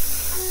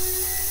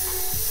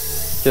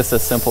 Just a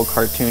simple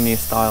cartoony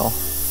style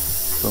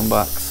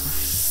boombox.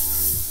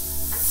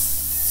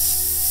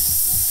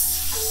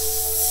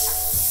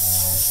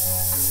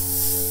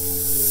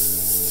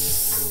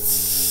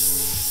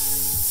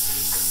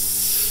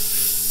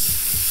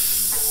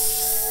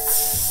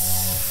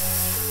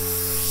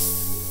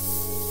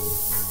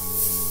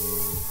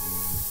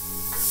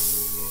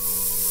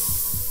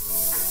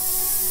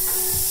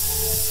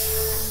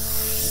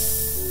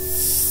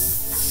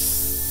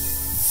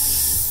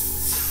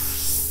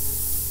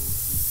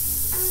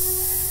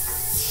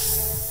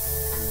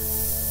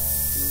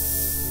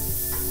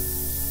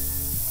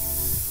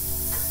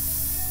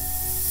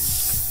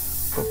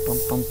 Bum,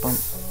 bum, bum.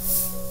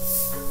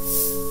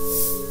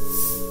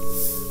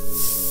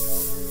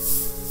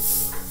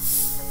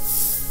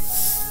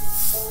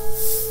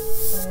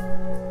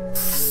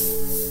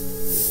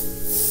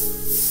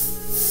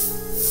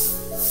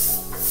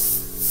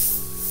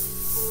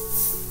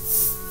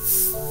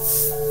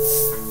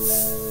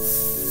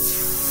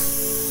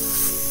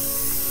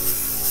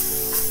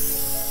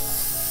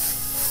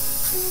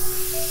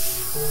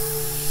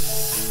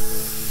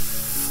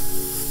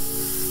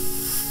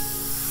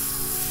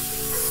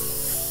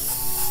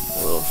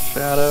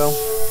 Shadow,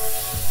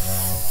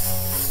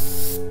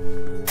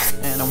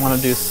 and I want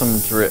to do some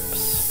drips.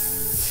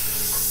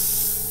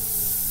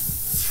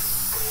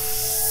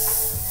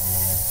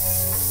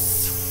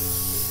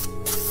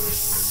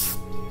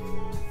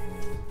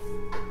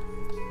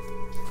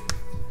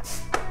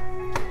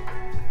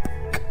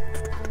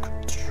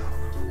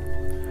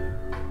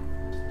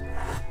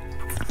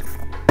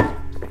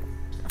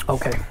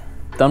 Okay,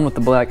 done with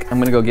the black. I'm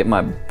gonna go get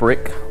my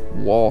brick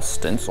wall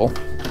stencil.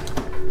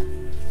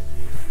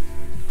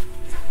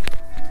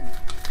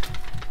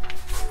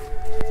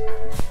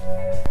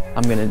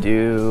 I'm gonna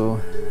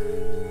do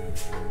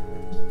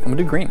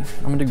green.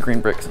 I'm gonna do green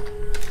bricks.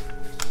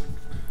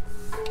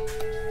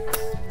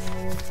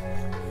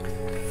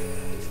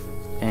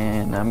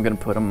 And I'm gonna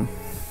put them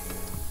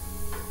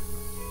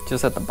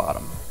just at the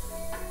bottom.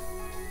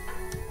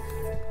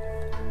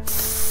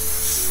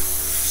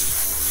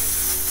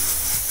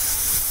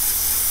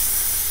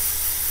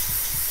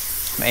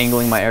 I'm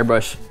angling my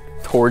airbrush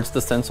towards the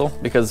stencil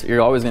because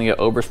you're always gonna get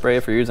overspray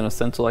if you're using a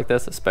stencil like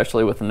this,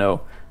 especially with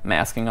no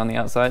masking on the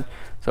outside.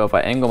 So if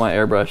I angle my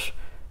airbrush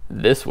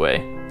this way,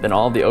 then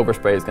all the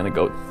overspray is gonna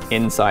go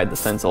inside the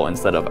stencil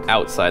instead of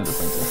outside the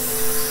stencil.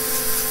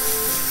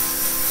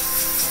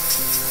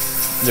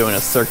 Doing a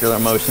circular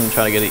motion,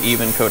 trying to get an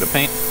even coat of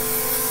paint.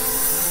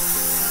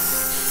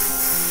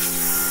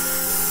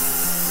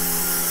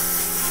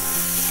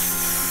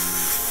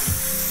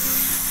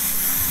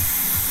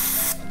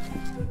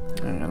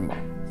 And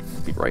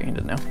I'll be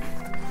right-handed now.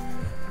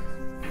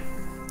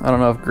 I don't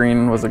know if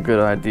green was a good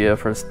idea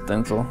for a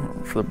stencil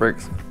for the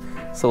bricks.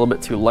 It's a little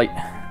bit too light.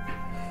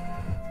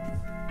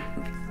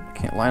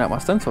 Can't line up my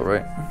stencil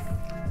right.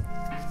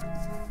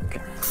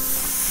 Okay.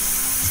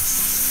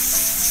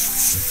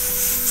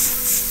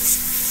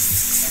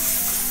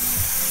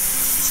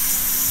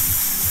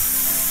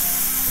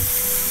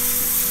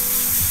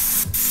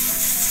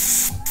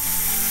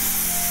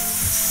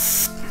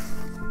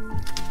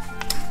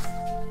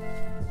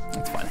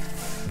 That's fine.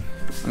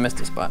 I missed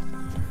a spot.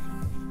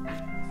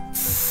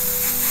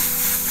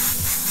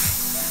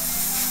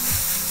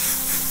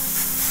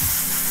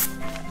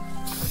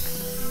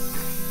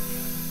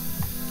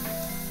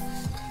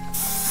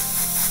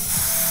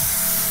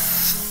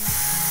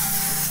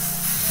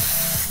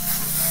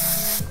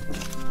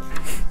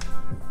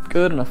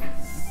 Good enough.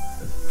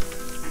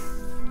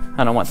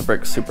 I don't want the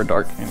bricks super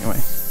dark anyway.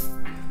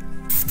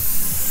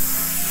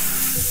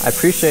 I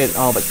appreciate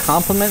all the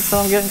compliments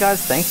that I'm getting,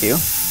 guys. Thank you.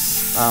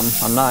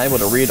 I'm not able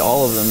to read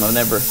all of them. I've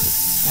never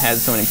had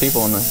so many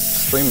people in the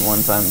stream at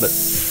one time, but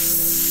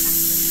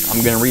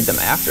I'm gonna read them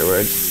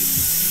afterwards.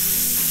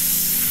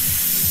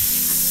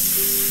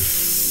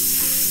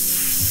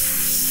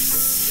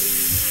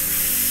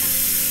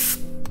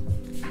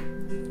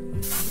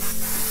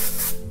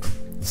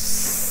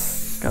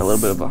 Got a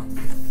little bit of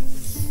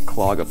a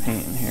clog of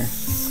paint in here.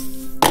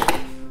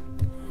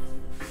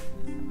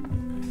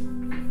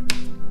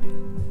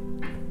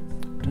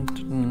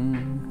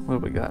 What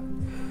do we got?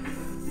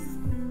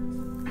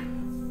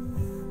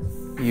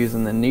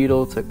 Using the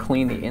needle to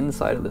clean the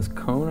inside of this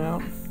cone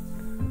out.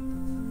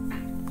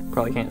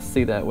 Probably can't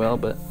see that well,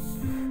 but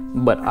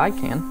I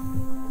can.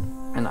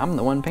 And I'm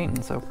the one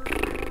painting, so.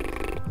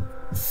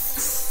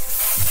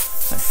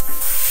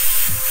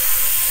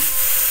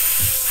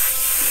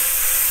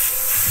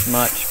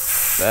 Much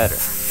better.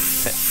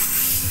 Okay.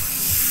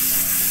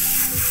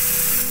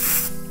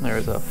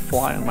 There's a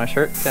fly on my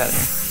shirt. Get out of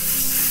here.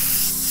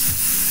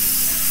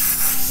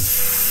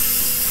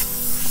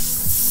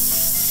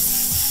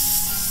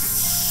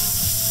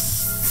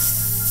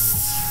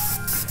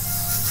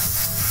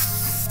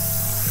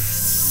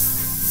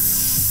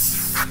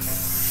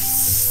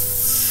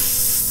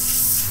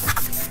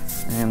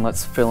 And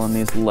let's fill in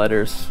these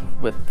letters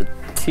with the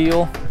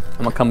teal.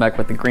 I'm gonna come back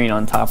with the green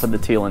on top of the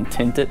teal and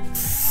tint it.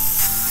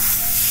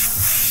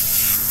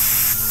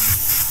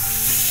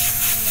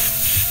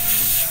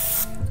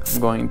 I'm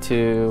going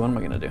to, what am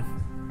I gonna do? All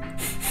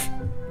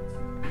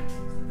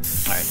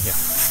right, yeah.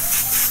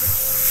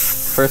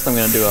 First I'm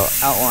gonna do an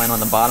outline on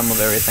the bottom of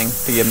everything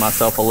to give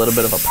myself a little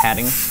bit of a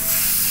padding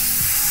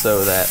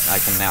so that I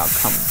can now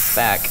come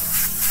back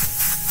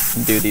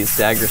and do these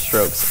dagger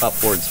strokes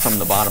upwards from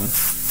the bottom.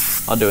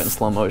 I'll do it in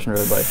slow motion for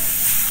everybody.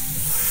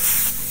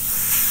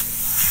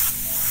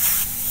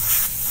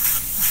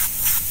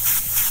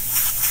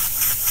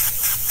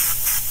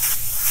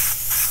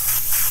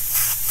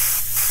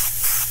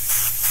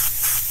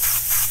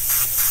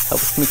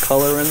 Helps me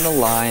color in the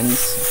lines.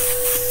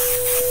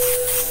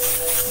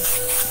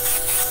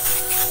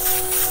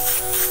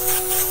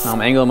 Now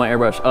I'm angling my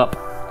airbrush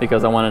up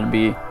because I want it to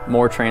be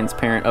more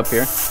transparent up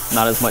here,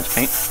 not as much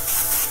paint.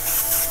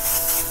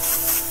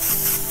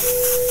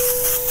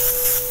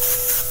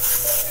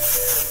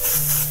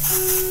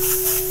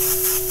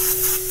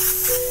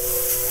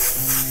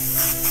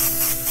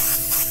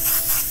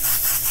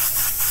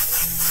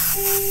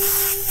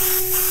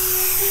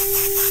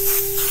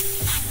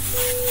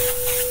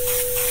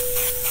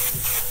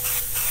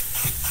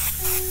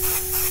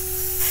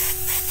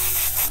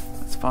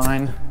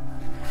 Fine.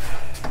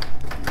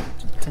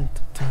 Dun, dun,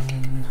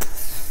 dun.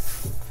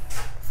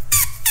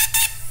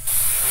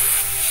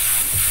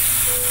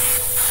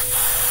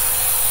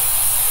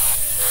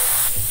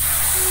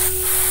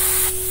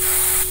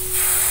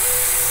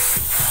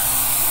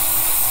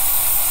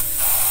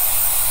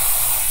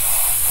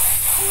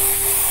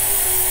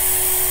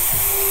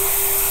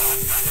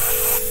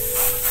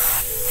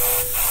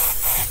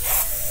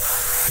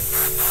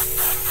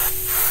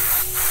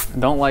 I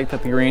don't like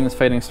that the green is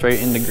fading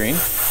straight into green,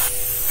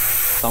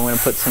 so I'm going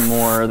to put some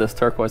more of this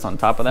turquoise on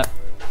top of that.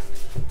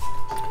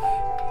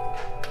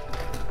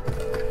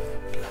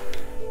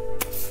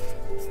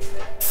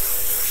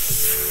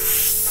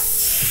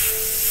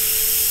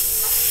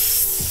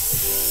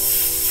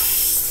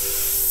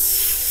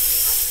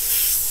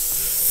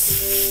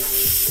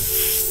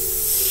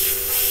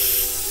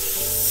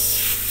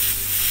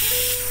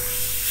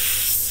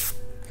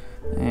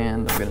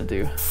 And I'm going to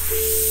do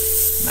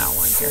an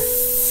outline here.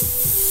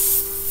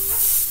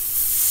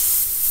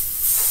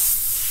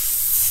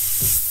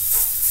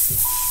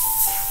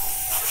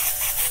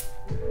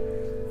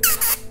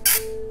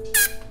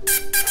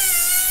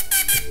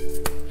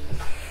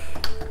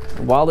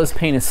 While this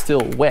paint is still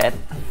wet,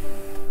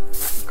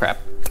 crap,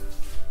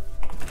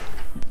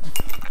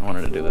 I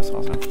wanted to do this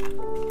also.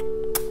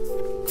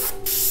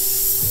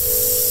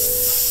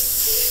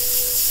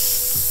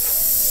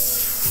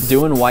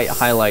 Doing white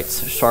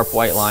highlights, sharp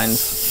white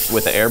lines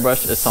with the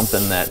airbrush is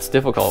something that's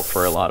difficult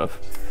for a lot of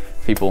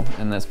people,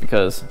 and that's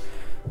because,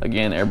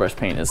 again, airbrush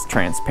paint is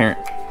transparent.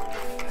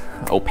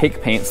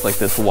 Opaque paints like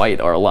this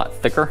white are a lot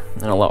thicker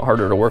and a lot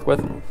harder to work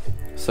with.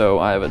 So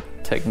I have a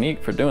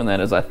technique for doing that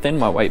is I thin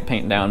my white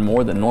paint down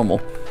more than normal,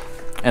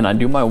 and I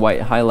do my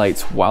white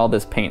highlights while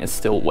this paint is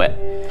still wet.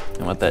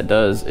 And what that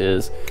does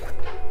is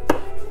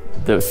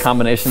the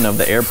combination of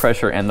the air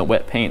pressure and the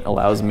wet paint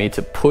allows me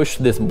to push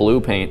this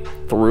blue paint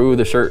through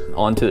the shirt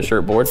onto the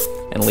shirt board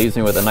and leaves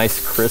me with a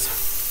nice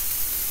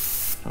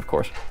crisp, of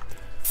course,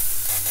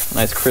 a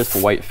nice crisp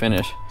white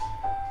finish.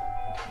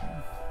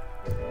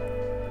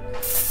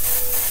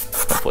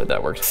 Hopefully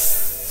that works.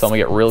 So I'm gonna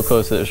get real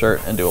close to the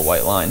shirt and do a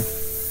white line.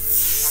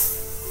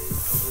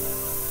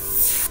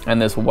 And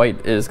this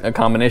white is a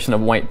combination of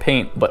white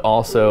paint, but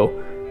also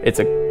it's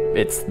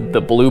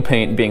the blue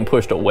paint being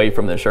pushed away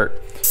from the shirt.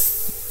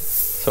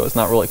 So it's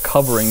not really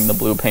covering the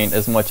blue paint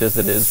as much as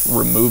it is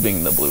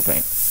removing the blue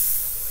paint,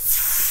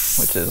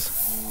 which is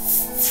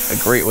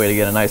a great way to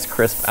get a nice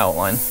crisp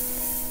outline.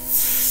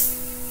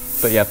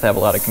 But you have to have a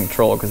lot of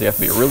control because you have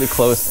to be really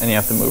close and you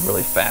have to move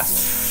really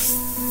fast.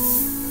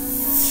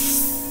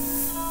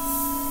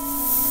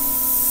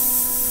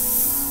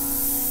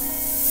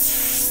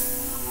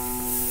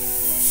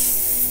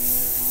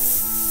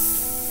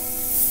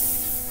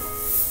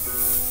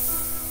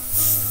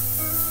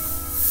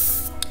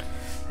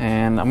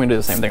 And I'm gonna do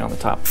the same thing on the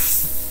top.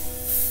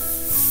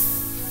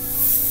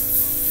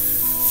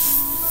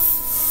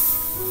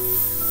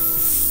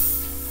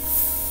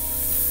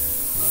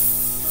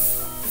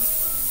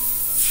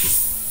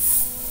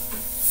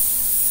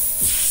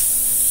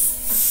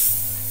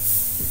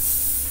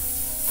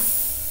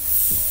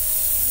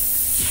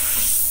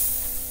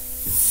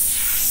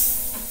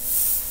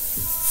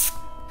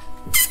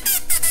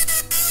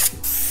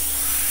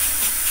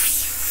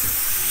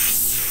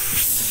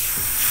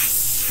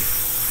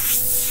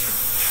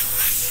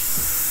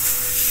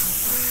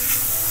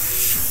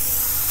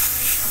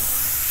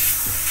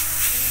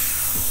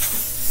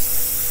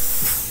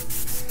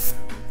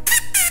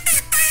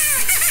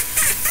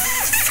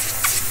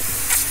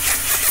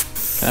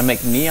 Can I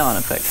make neon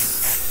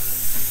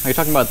effects? Are you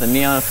talking about the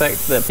neon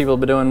effect that people have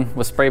been doing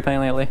with spray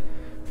paint lately?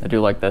 They do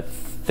like that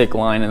thick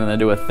line and then they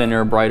do a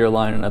thinner, brighter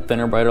line and a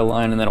thinner, brighter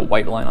line and then a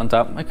white line on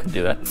top. I could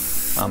do that.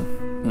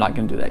 I'm not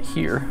gonna do that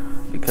here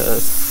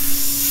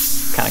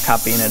because kind of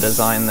copying a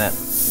design that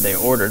they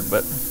ordered,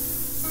 but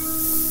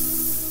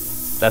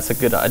that's a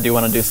good, I do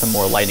want to do some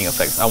more lighting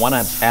effects. I want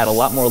to add a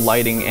lot more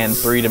lighting and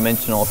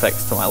three-dimensional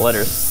effects to my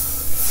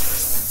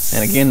letters.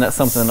 And again, that's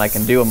something that I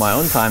can do in my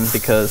own time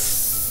because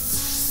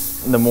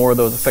the more of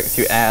those effects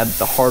you add,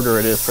 the harder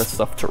it is for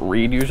stuff to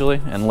read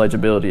usually, and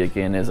legibility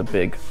again is a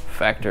big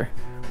factor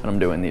when I'm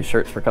doing these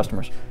shirts for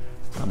customers.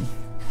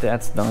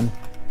 That's done.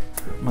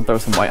 I'm gonna throw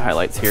some white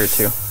highlights here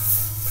too.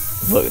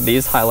 Look,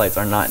 these highlights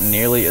are not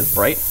nearly as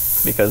bright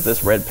because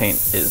this red paint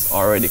is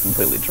already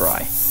completely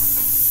dry.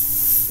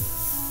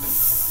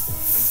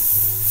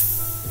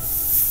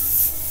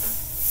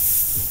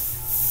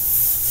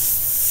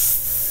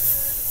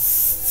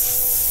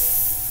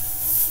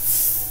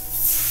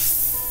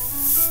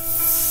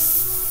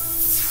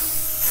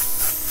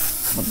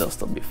 But they'll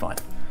still be fine.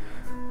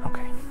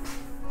 Okay.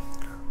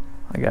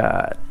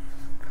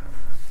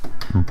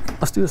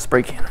 Let's do a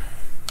spray can.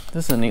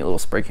 This is a neat little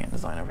spray can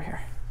design over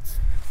here.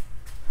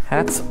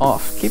 Hats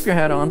off. Keep your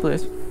hat on,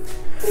 please.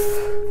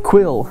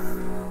 Quill.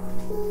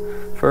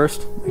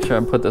 First, make sure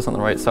I put this on the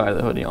right side of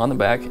the hoodie. On the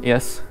back,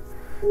 yes.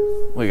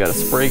 We got a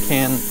spray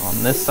can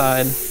on this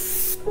side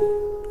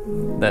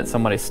that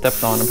somebody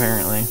stepped on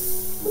apparently.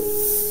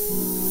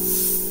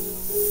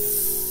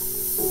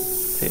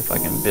 See if I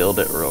can build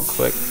it real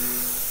quick.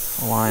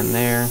 A line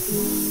there.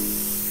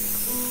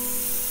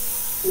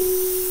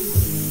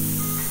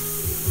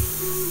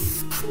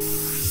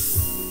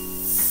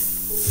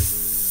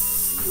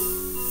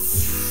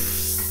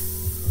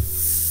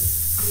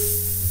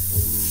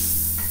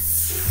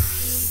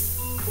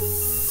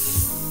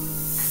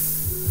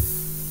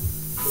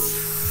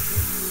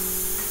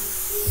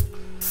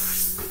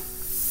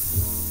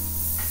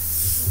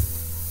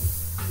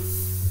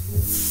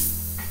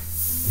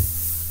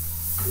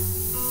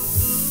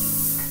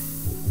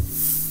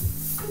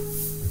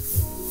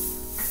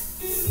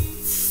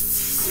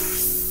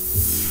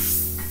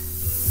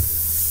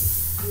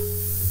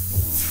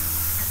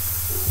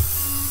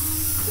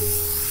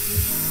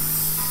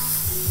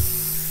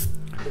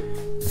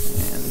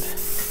 And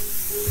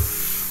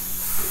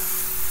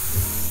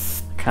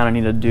I kind of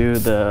need to do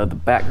the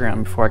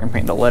background before I can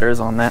paint the letters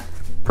on that.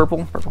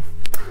 Purple.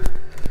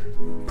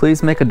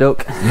 Please make a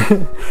doke.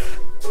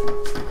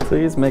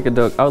 Please make a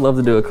doke. I would love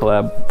to do a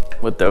collab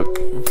with doke.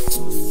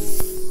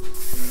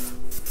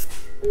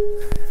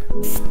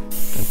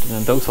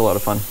 Doke's a lot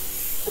of fun.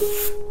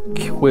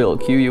 Quill,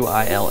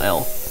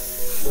 Q-U-I-L-L.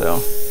 So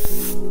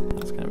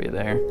that's gonna be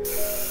there.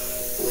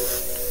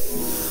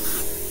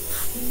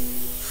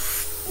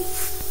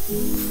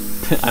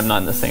 I'm not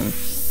in the same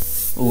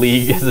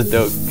league as a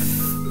doke.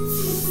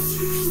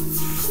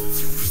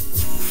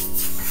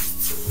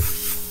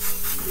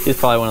 He's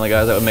probably one of the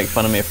guys that would make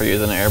fun of me for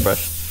using an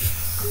airbrush.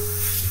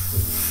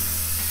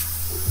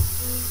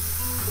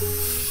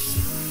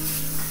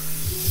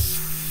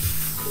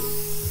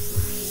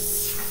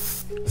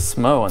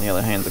 Smo, on the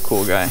other hand, is a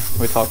cool guy.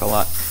 We talk a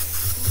lot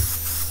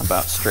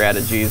about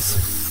strategies.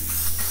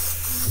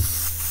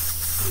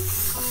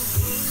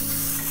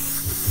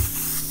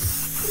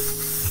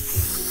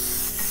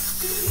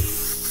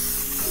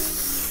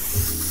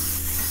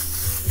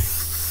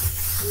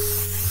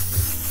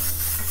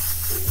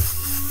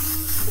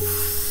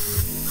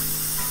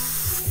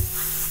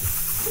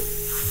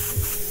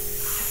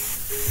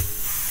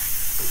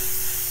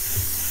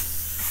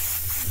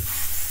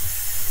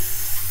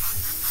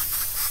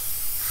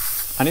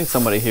 I need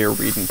somebody here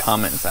reading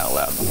comments out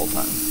loud the whole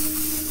time.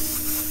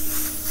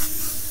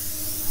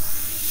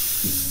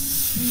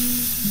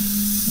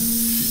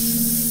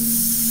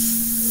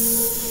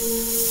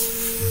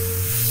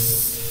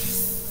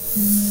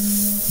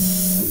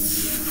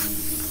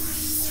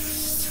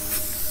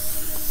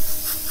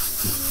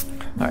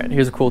 All right,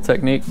 here's a cool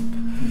technique.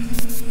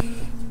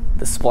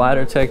 The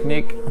splatter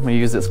technique. I'm gonna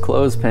use this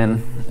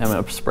clothespin. I'm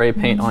gonna spray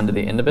paint onto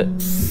the end of it.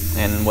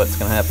 And what's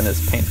gonna happen is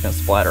paint's gonna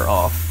splatter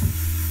off.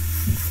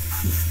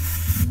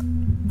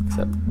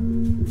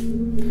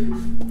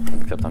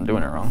 Except I'm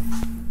doing it wrong.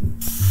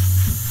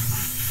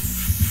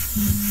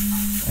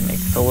 I make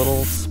the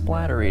little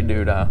splattery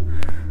dude out.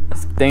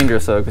 That's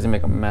dangerous though, because you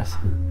make a mess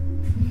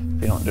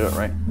if you don't do it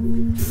right.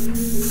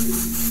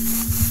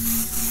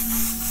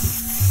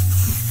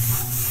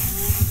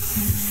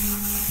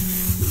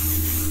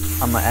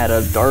 I'm gonna add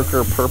a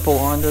darker purple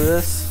onto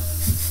this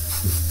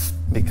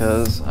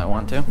because I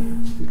want to.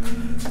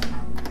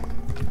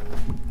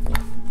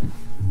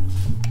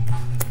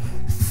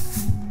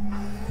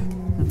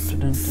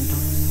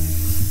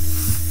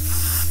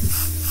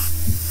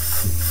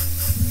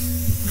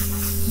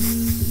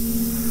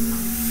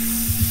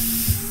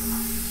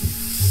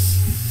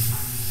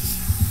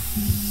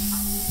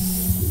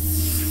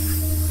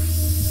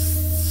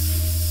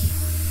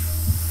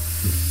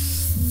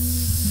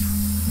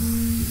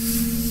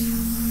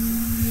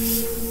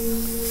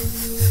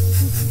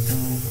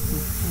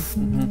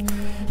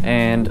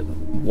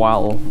 And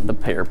while the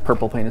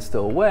purple paint is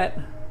still wet,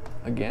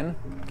 again,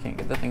 can't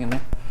get that thing in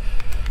there,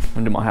 I'm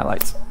gonna do my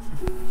highlights.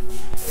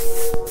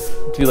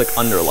 Do like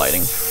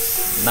underlighting,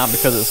 not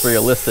because it's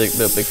realistic,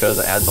 but because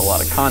it adds a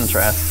lot of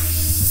contrast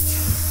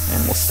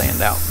and will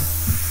stand out.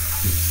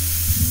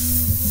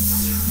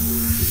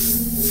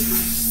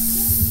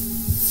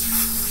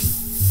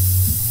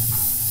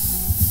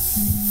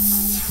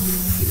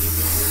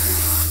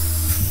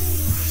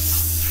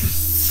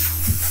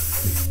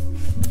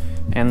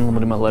 And I'm gonna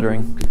do my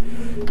lettering.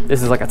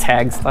 This is like a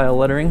tag style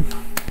lettering.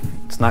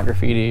 It's not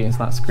graffiti, it's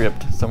not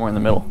script, it's somewhere in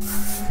the middle.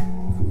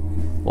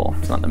 Well,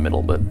 it's not in the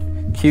middle, but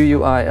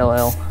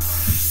Q-U-I-L-L.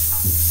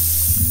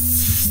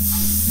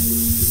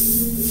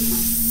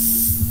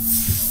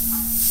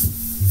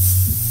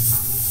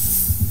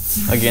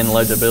 Again,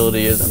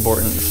 legibility is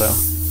important, so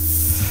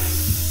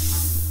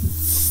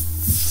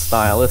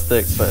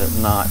stylistic, but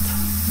not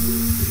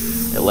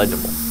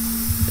illegible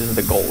is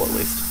the goal, at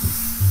least.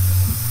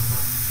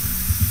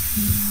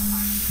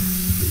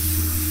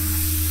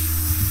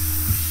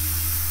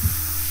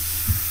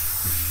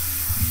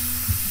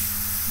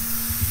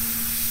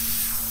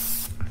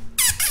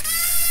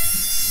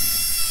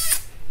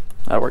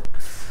 That'll work.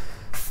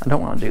 I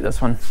don't want to do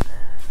this one.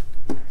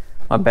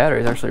 My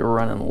battery is actually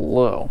running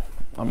low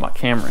on my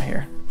camera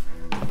here.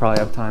 I probably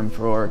have time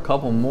for a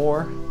couple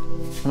more.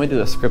 Let me do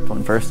the script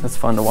one first. That's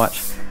fun to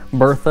watch.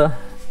 Bertha,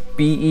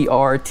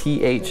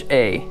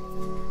 B-E-R-T-H-A.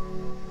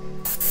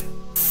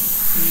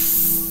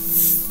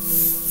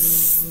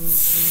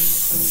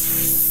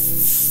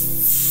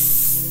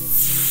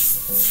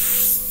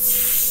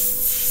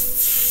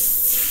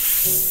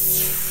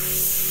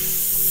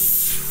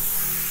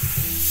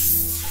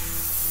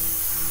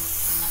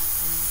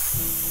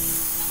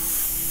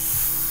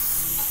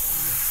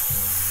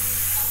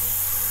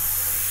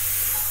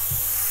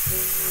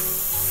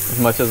 As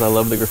much as I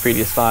love the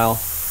graffiti style,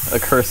 a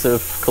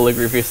cursive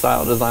calligraphy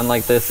style design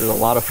like this is a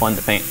lot of fun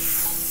to paint.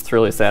 It's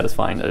really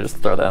satisfying to just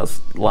throw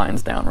those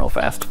lines down real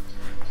fast.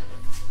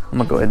 I'm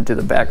gonna go ahead and do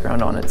the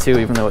background on it too,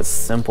 even though it's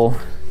simple.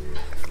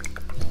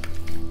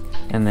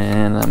 And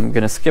then I'm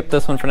gonna skip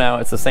this one for now.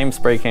 It's the same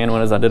spray can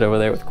one as I did over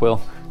there with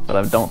Quill, but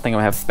I don't think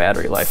I have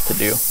battery life to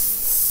do.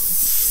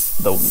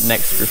 the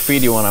next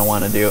graffiti one I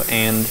want to do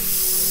and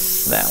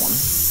that one.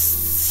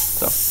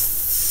 So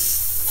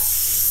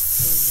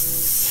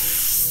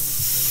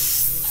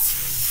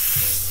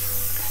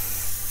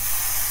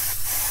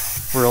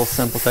real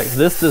simple text.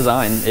 This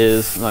design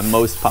is my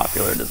most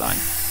popular design.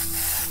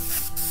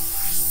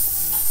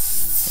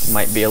 It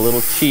might be a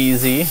little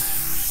cheesy.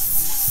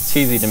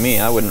 Cheesy to me,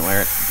 I wouldn't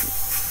wear it.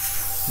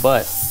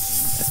 But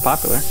it's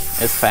popular,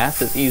 it's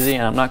fast, it's easy,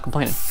 and I'm not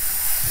complaining.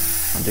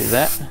 I'll do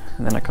that,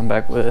 and then I come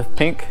back with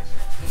pink.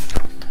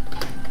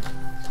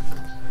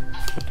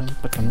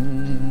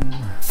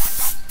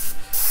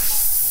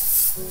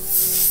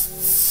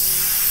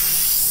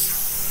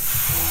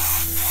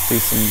 Do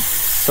some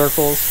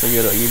circles to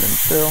get an even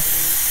fill.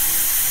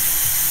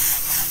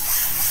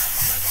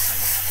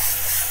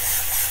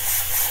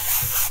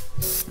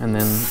 And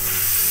then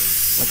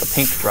like a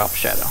pink drop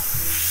shadow.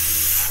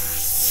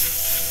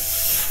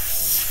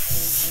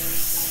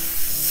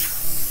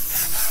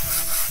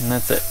 And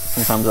that's it.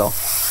 Sometimes I'll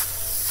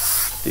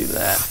do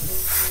that.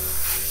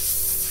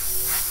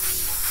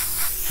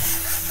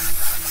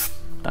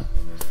 Done.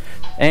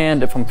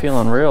 And if I'm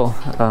feeling real,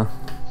 I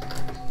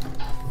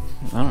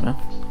don't know.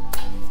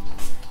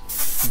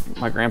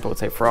 My grandpa would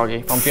say froggy.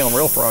 If I'm feeling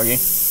real froggy, do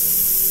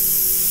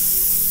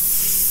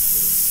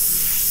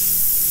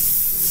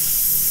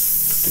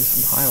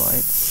some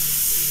highlights.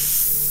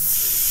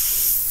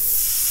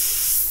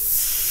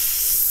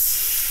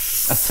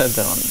 I said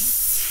that on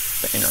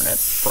the internet,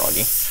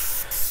 froggy.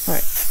 All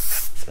right,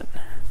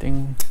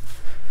 ding.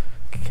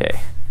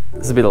 Okay,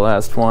 this will be the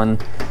last one.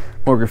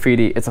 More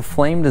graffiti. It's a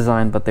flame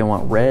design, but they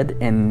want red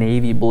and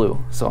navy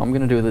blue. So I'm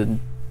gonna do the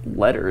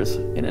letters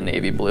in a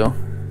navy blue.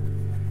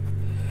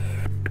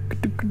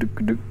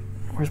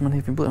 Where's my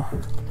navy blue?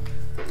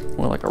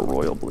 More like a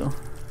royal blue.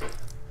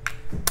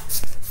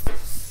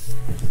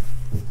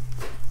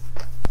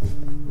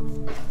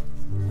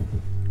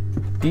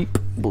 Deep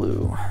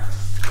blue.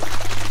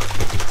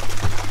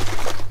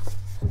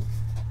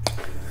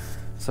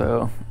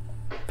 So,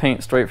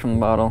 paint straight from the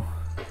bottle.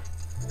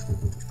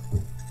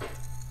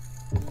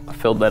 I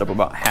filled that up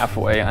about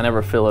halfway. I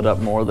never fill it up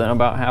more than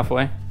about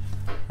halfway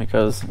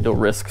because you'll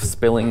risk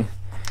spilling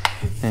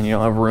and you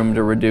don't have room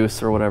to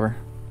reduce or whatever.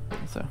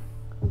 So,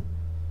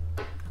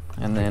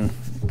 and then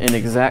an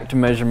exact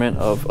measurement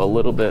of a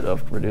little bit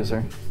of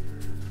reducer.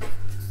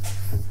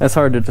 It's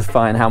hard to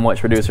define how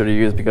much reducer to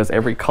use because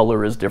every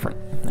color is different.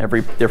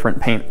 Every different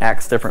paint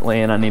acts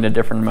differently and I need a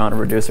different amount of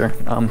reducer.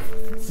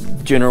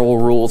 General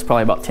rule is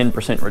probably about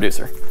 10%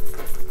 reducer.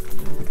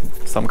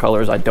 Some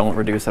colors I don't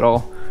reduce at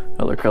all.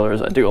 Other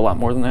colors I do a lot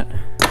more than that.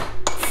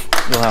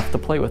 You'll have to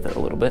play with it a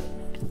little bit.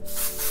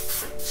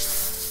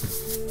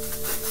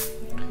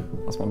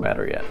 What's my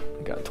battery at?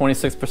 I got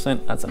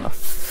 26%, that's enough.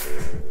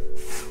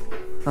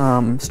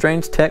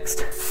 Strange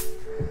text.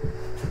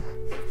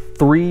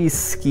 3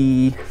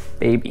 ski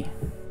baby.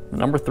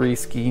 Number 3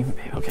 ski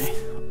baby, okay.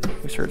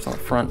 Make sure it's on the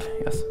front,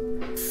 yes.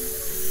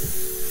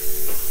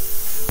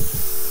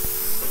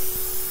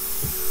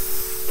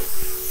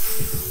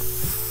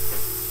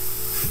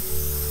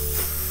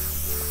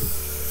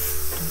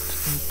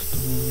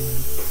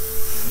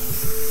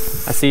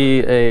 I see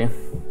a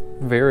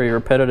very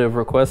repetitive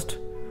request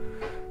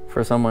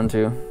for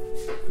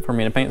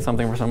me to paint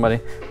something for somebody.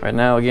 Right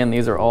now, again,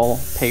 these are all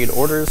paid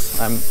orders.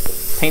 I'm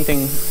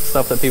painting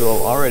stuff that people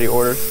have already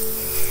ordered.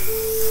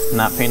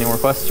 Not painting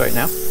requests right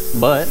now,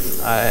 but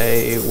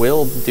I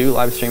will do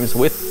live streams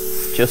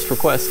with just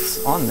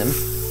requests on them.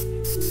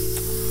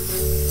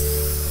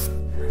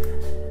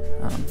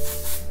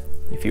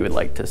 If you would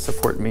like to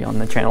support me on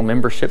the channel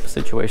membership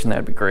situation,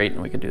 that'd be great,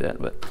 and we could do that.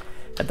 But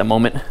at the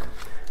moment,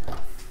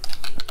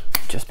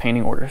 just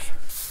painting orders.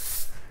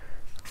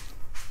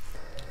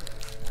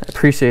 I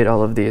appreciate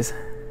all of these.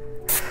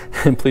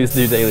 And please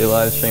do daily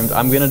live streams.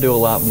 I'm gonna do a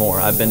lot more.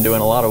 I've been doing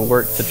a lot of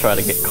work to try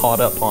to get caught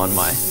up on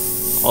my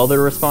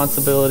other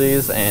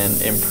responsibilities and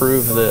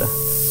improve the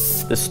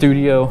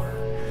studio.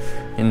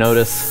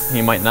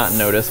 You might not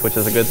notice, which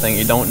is a good thing,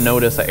 you don't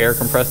notice an air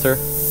compressor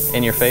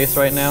in your face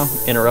right now,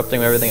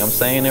 interrupting everything I'm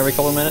saying every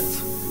couple of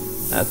minutes.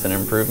 That's an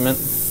improvement.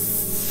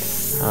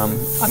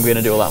 I'm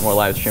gonna do a lot more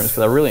live streams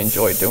because I really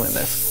enjoy doing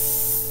this.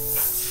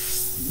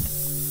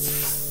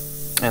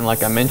 And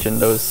like I mentioned,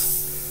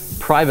 those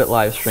private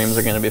live streams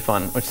are going to be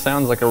fun, which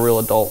sounds like a real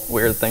adult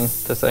weird thing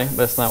to say,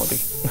 but it's not what,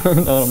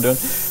 not what I'm doing.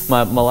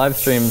 My live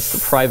streams, the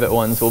private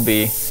ones, will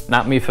be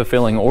not me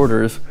fulfilling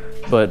orders,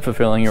 but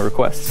fulfilling your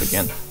requests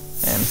again.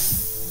 And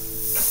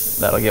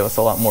that'll give us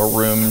a lot more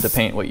room to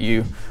paint what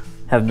you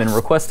have been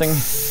requesting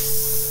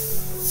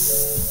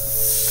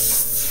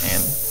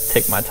and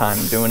take my time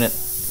doing it.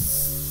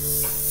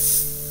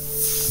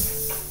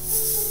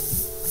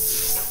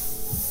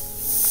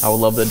 I would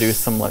love to do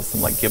some like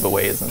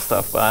giveaways and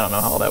stuff, but I don't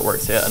know how that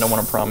works yet. I don't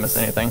want to promise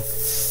anything,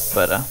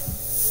 but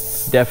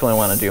definitely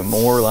want to do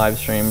more live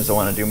streams. I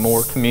want to do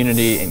more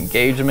community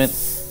engagement.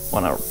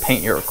 Want to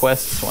paint your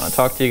requests. Want to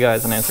talk to you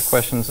guys and answer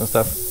questions and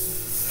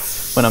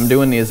stuff. When I'm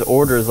doing these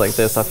orders like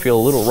this, I feel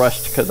a little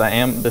rushed because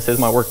this is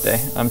my work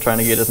day. I'm trying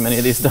to get as many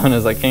of these done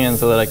as I can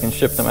so that I can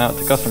ship them out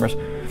to customers.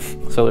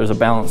 So there's a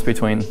balance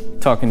between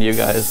talking to you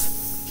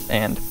guys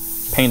and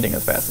painting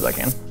as fast as I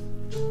can.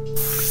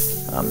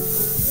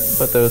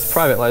 But those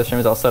private live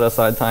streams, I'll set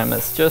aside time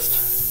that's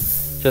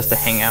just to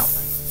hang out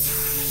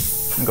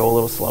and go a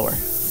little slower.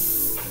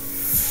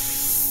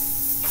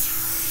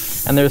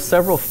 And there's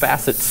several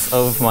facets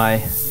of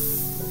my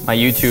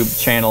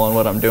YouTube channel and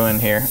what I'm doing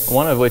here.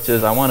 One of which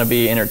is I want to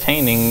be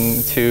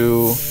entertaining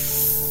to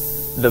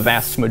the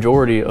vast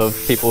majority of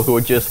people who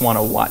would just want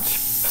to watch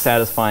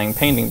satisfying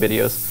painting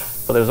videos.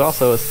 But there's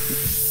also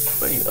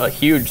a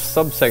huge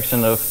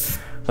subsection of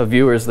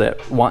viewers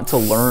that want to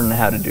learn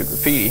how to do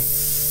graffiti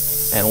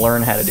and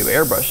learn how to do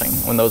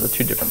airbrushing, when those are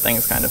two different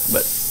things kind of.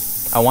 But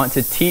I want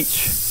to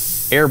teach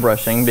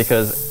airbrushing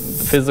because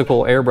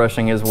physical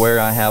airbrushing is where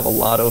I have a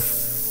lot of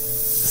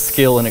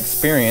skill and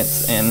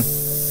experience in.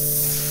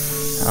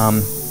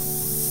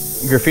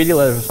 Graffiti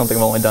letters are something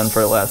I've only done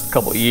for the last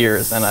couple of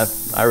years, and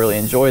I really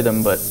enjoy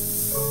them, but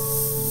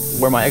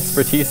where my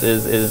expertise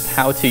is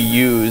how to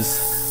use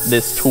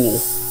this tool.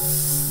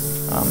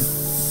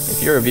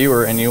 If you're a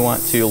viewer and you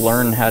want to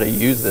learn how to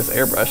use this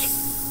airbrush,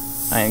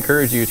 I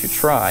encourage you to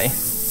try.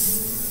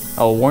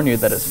 I'll warn you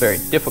that it's very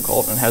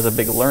difficult and has a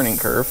big learning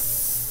curve.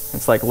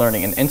 It's like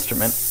learning an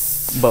instrument,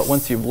 but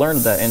once you've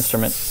learned that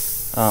instrument,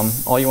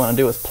 all you want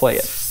to do is play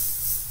it.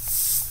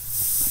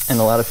 And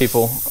a lot of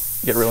people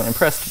get really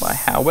impressed by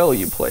how well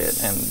you play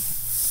it and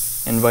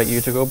invite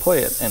you to go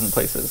play it in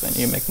places, and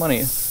you make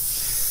money,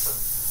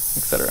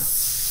 etc.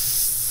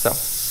 So,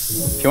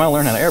 if you want to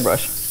learn how to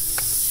airbrush,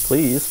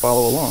 please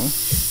follow along.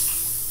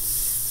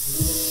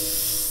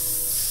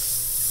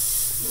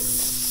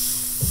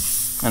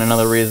 And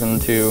another reason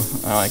to,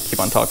 I keep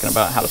on talking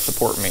about how to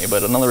support me,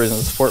 but another reason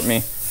to support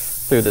me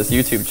through this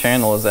YouTube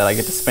channel is that I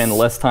get to spend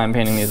less time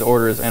painting these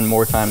orders and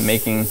more time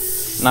making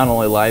not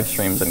only live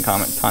streams and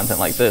content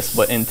like this,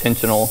 but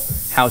intentional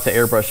how to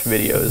airbrush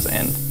videos,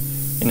 and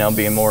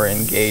being more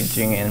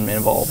engaging and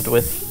involved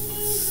with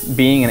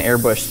being an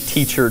airbrush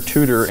teacher,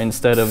 tutor,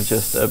 instead of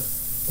just a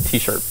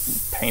t-shirt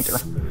painter.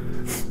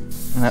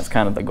 And that's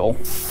kind of the goal.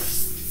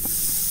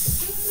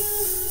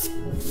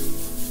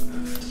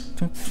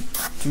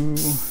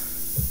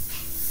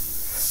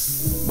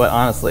 But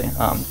honestly,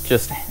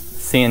 just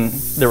seeing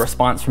the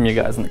response from you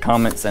guys in the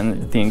comments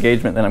and the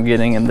engagement that I'm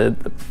getting and the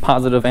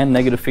positive and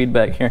negative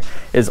feedback here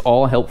is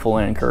all helpful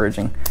and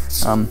encouraging.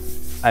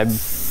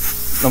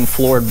 I'm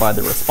floored by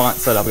the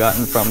response that I've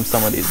gotten from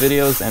some of these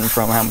videos and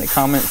from how many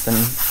comments and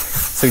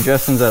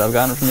suggestions that I've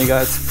gotten from you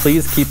guys.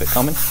 Please keep it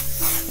coming.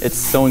 It's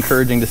so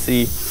encouraging to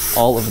see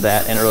all of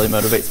that, and it really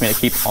motivates me to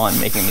keep on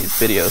making these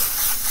videos.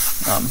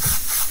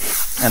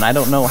 And I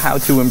don't know how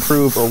to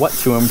improve or what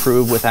to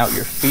improve without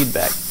your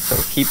feedback, so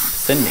keep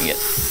sending it.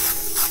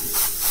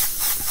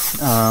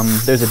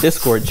 There's a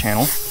Discord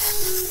channel.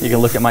 You can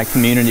look at my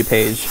community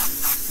page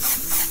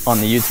on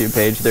the YouTube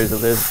page. There's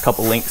a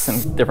couple links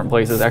in different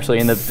places, actually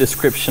in the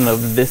description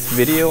of this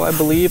video, I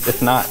believe.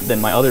 If not, then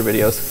my other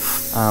videos.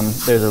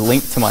 There's a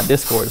link to my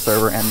Discord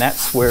server, and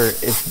that's where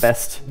it's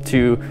best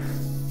to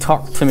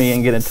talk to me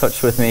and get in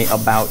touch with me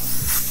about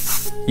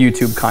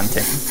YouTube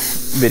content,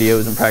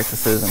 videos and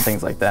practices and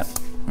things like that.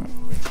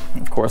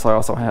 Of course, I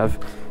also have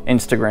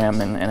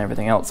Instagram and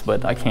everything else,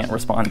 but I can't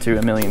respond to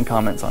a million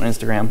comments on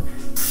Instagram.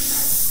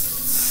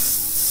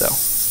 So,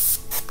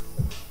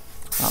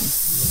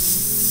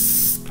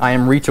 I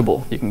am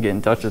reachable. You can get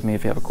in touch with me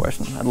if you have a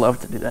question. I'd love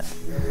to do that.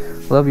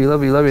 Love you,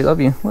 love you, love you,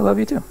 love you. We love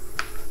you too.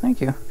 Thank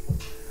you.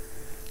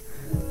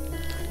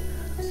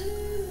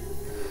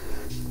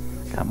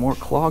 Got more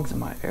clogs in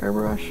my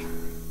airbrush.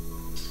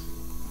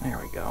 There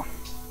we go.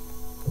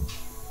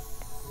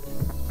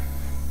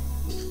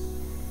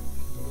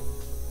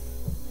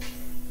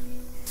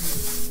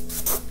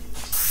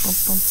 Bum,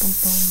 bum, bum,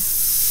 bum.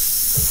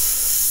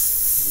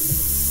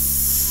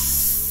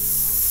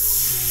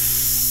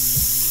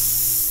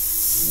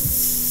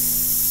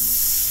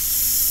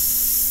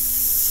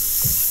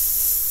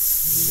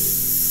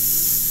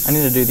 I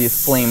need to do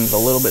these flames a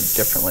little bit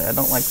differently. I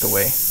don't like the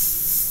way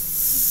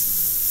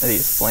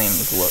these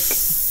flames look.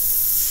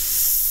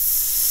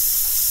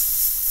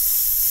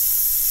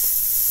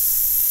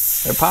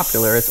 They're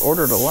popular, it's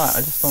ordered a lot.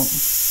 I just don't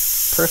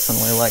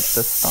personally like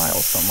this style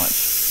so much.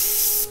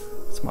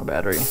 It's my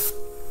battery.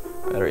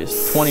 Battery is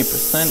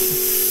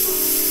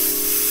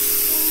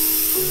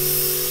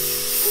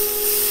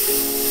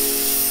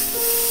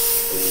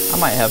 20%. I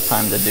might have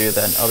time to do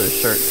that other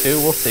shirt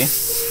too, we'll see.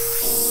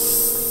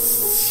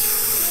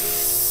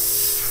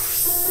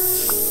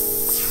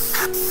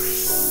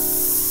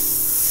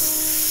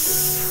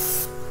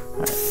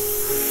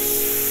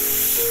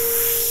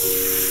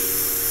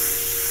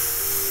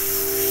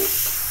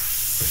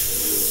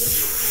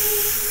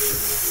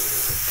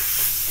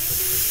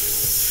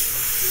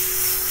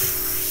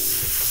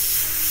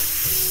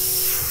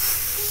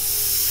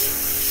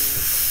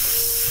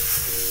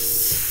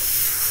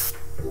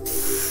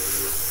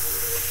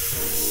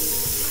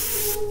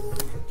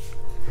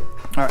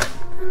 All right,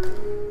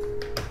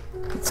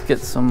 let's get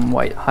some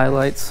white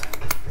highlights.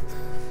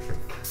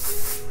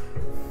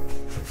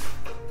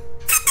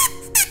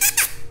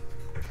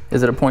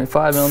 Is it a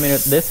 0.5 millimeter?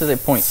 This is a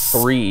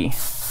 0.3.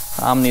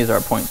 Omnis are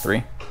a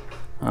 0.3.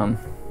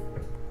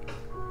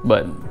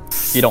 But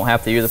you don't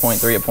have to use a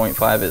 0.3. A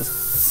 0.5 is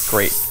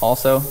great.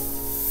 Also,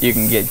 you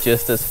can get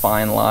just as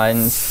fine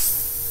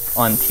lines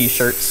on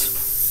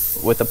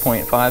t-shirts with a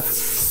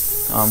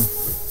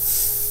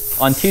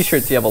 0.5. On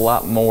t-shirts, you have a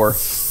lot more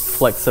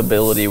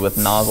flexibility with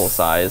nozzle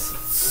size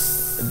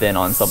than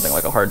on something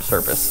like a hard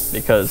surface,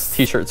 because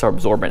t-shirts are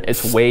absorbent.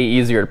 It's way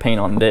easier to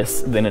paint on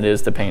this than it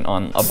is to paint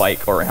on a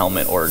bike or a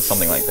helmet or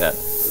something like that.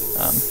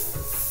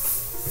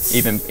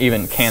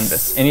 Even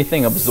canvas.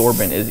 Anything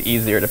absorbent is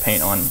easier to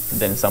paint on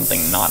than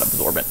something not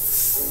absorbent.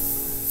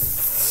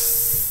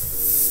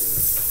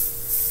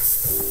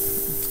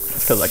 It's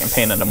because I can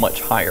paint at a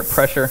much higher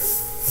pressure.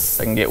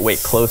 I can get way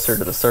closer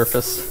to the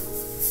surface.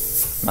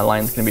 My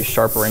line's gonna be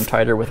sharper and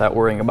tighter without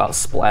worrying about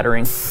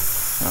splattering.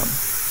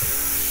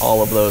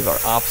 All of those are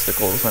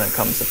obstacles when it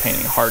comes to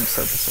painting hard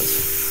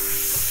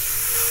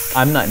surfaces.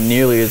 I'm not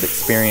nearly as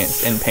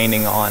experienced in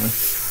painting on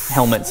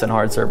helmets and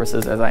hard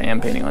surfaces as I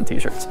am painting on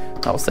t-shirts.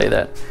 I'll say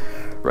that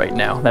right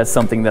now. That's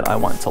something that I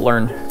want to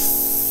learn.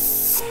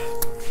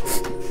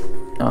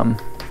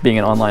 Being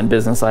an online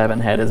business, I haven't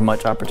had as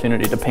much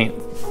opportunity to paint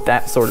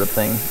that sort of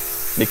thing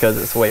because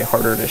it's way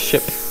harder to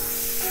ship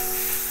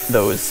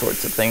those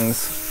sorts of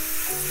things.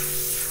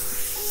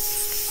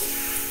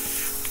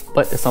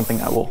 But it's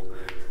something I will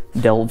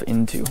delve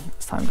into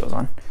as time goes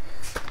on.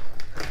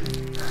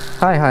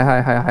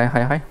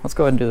 Hi. Let's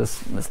go ahead and do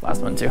this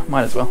last one too.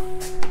 Might as well.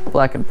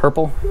 Black and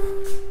purple.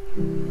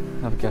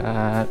 I've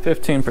got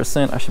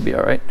 15%. I should be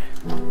all right.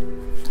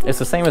 It's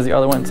the same as the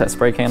other one. It's that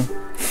spray can.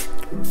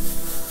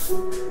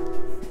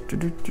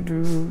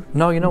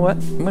 No, you know what?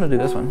 I'm gonna do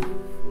this one.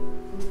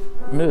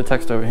 I'm gonna do the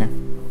text over here.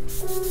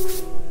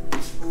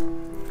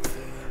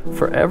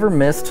 Forever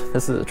missed.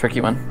 This is a tricky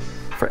one.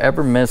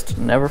 Forever missed,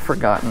 never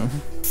forgotten.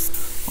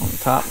 On the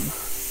top.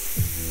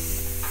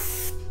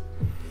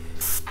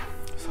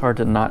 It's hard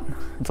to not,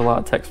 it's a lot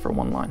of text for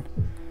one line.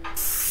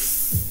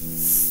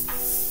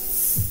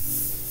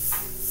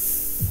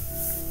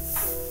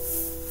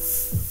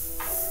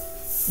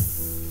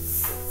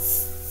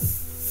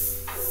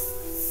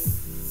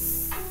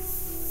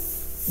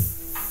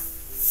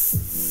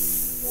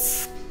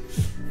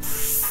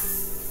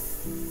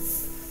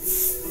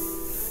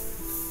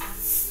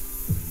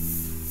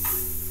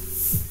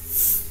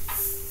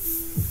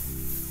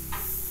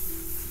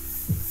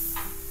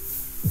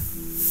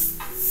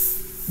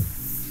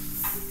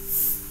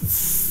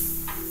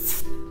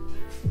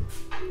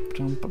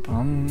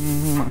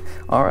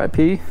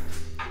 R.I.P.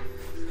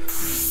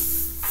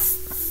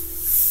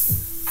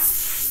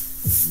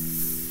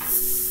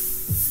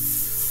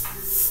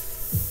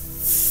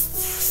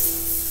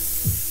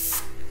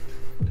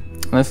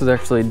 This is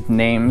actually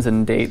names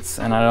and dates,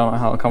 and I don't know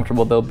how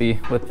comfortable they'll be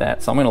with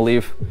that, so I'm going to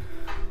leave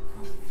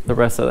the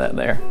rest of that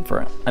there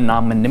for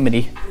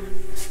anonymity.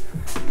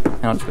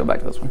 And I'll just go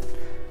back to this one.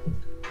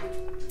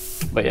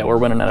 But yeah, we're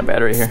running out of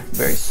battery here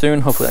very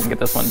soon. Hopefully I can get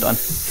this one done.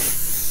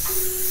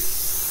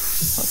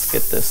 Let's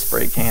get this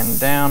spray can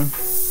down.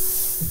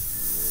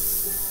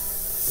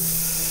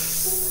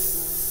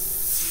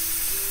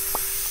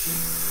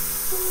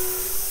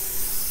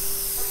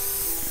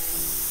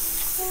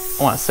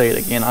 I want to say it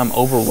again, I'm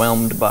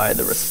overwhelmed by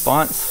the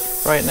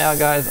response right now,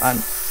 guys. I'm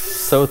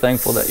so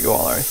thankful that you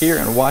all are here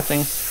and watching.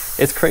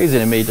 It's crazy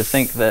to me to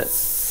think that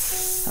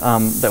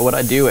that what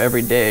I do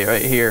every day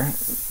right here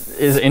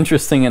is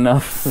interesting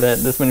enough that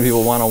this many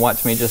people want to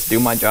watch me just do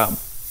my job,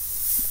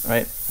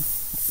 right?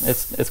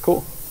 It's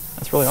cool.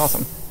 That's really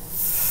awesome.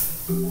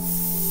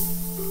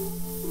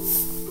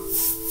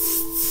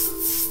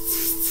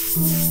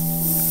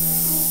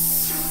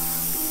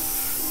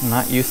 I'm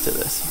not used to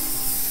this.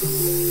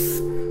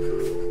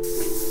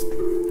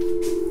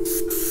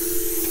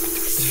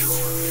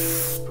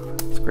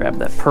 Let's grab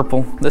that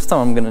purple. This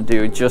time I'm gonna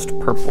do just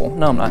purple.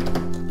 No, I'm not.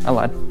 I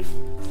lied.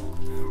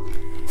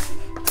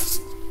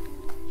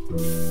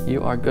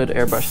 You are good,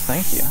 Airbrush.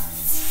 Thank you.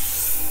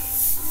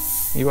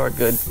 You are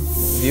good,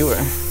 viewer.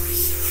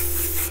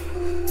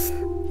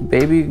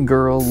 Baby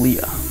girl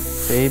Leah.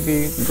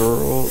 Baby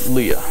girl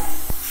Leah.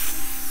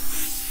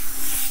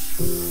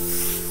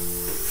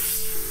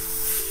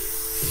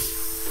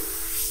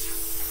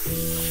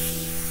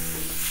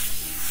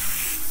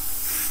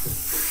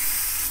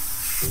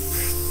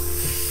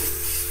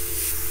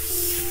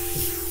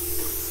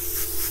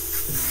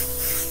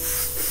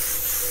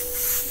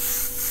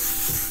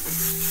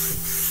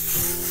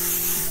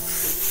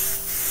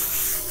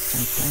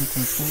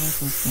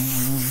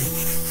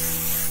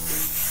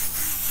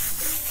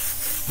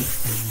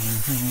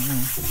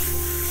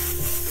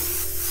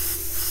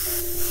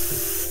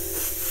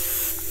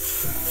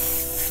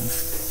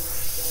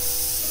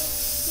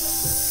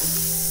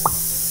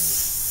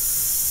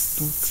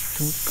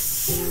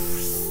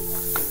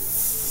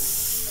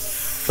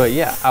 But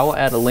yeah, I will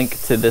add a link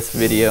to this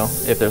video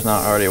if there's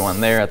not already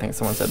one there. I think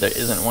someone said there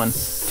isn't one,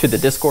 to the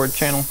Discord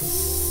channel.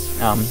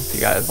 If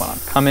you guys want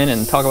to come in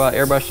and talk about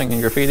airbrushing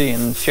and graffiti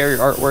and share your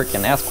artwork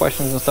and ask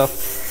questions and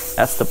stuff,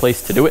 that's the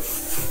place to do it.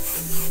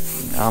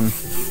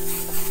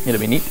 It'll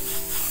be neat.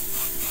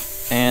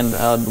 And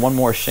one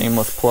more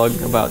shameless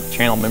plug about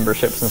channel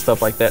memberships and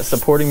stuff like that.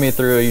 Supporting me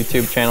through a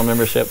YouTube channel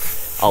membership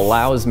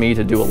allows me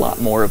to do a lot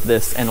more of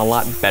this and a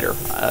lot better.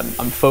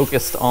 I'm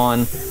focused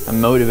on, I'm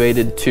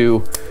motivated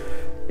to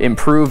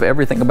improve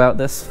everything about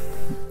this,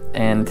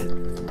 and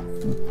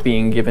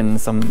being given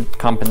some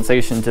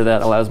compensation to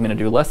that allows me to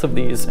do less of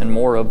these and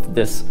more of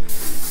this.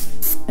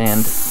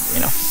 And, you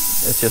know,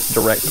 it's just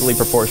directly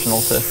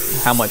proportional to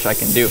how much I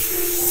can do.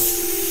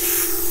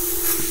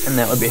 And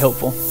that would be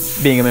helpful.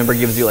 Being a member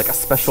gives you like a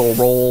special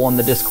role on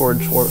the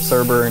Discord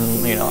server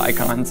and, you know,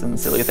 icons and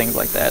silly things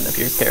like that if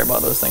you care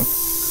about those things.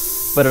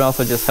 But it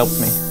also just helps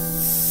me.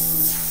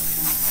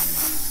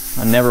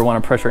 I never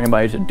want to pressure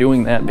anybody to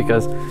doing that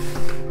because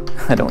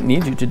I don't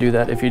need you to do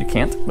that if you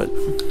can't. But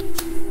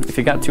if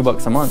you got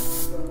 $2 a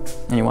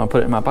month and you want to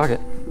put it in my pocket,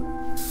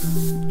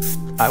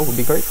 I will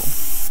be grateful.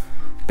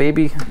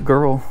 Baby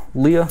girl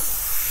Leah.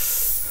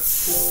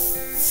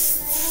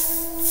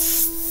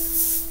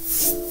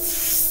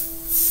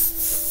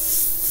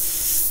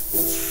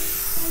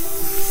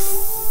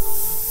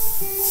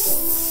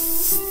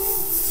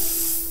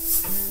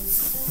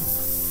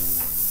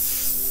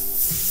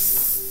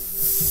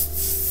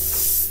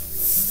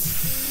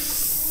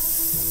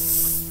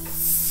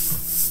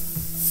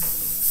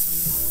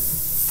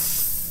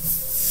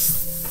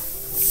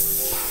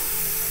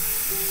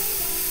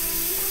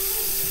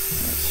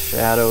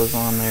 Shadows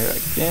on there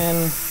again.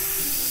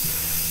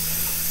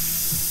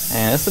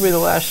 And this will be the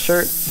last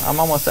shirt. I'm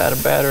almost out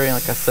of battery,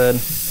 like I said.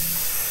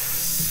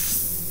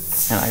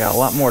 And I got a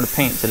lot more to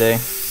paint today.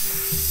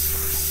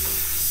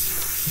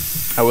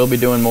 I will be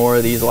doing more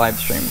of these live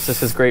streams.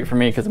 This is great for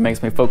me because it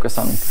makes me focus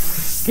on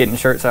getting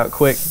shirts out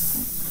quick.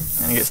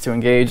 And it gets to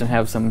engage and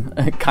have some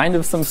kind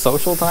of some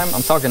social time.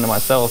 I'm talking to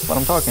myself, but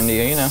I'm talking to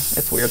you, you know,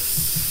 it's weird.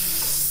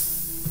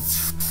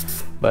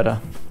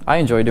 But I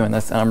enjoy doing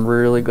this, and I'm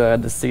really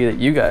glad to see that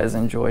you guys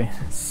enjoy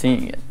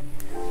seeing it.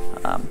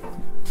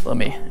 Let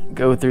me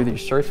go through these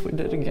shirts we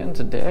did again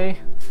today.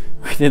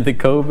 We did the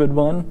COVID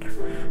one.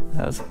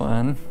 That was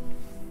fun.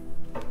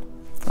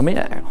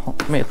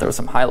 Let me throw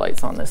some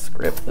highlights on this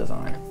script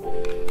design.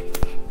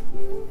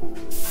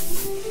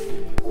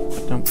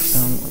 Let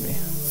me.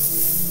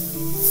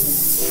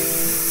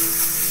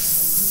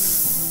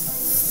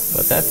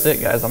 But that's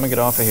it, guys. I'm gonna get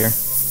off of here.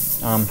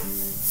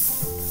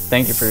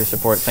 Thank you for your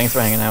support. Thanks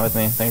for hanging out with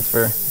me. Thanks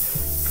for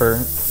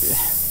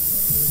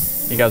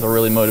you guys are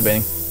really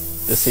motivating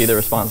to see the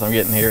response I'm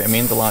getting here. It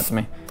means a lot to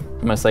me.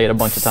 I'm gonna say it a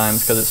bunch of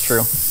times because it's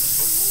true.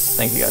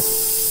 Thank you guys.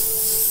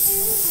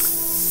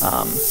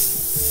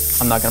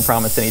 I'm not gonna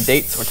promise any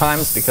dates or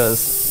times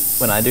because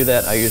when I do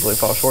that, I usually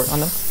fall short on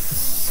them.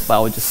 But I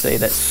will just say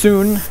that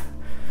soon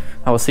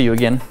I will see you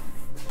again.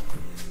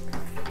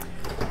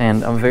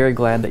 And I'm very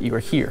glad that you are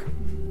here.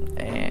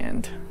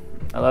 And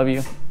I love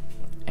you.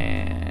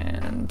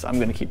 And I'm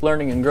gonna keep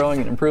learning and growing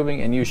and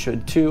improving, and you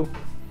should too.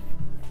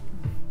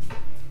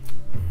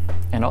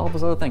 And all of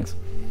those other things.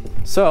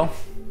 So,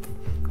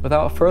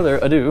 without further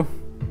ado,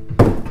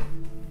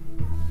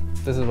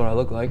 this is what I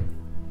look like.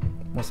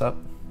 What's up?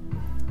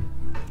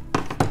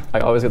 I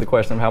always get the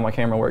question of how my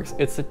camera works.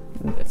 It's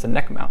a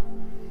neck mount,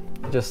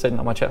 just sitting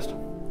on my chest.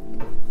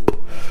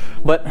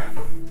 But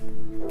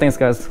thanks,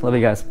 guys. Love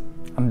you guys.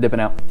 I'm dipping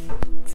out.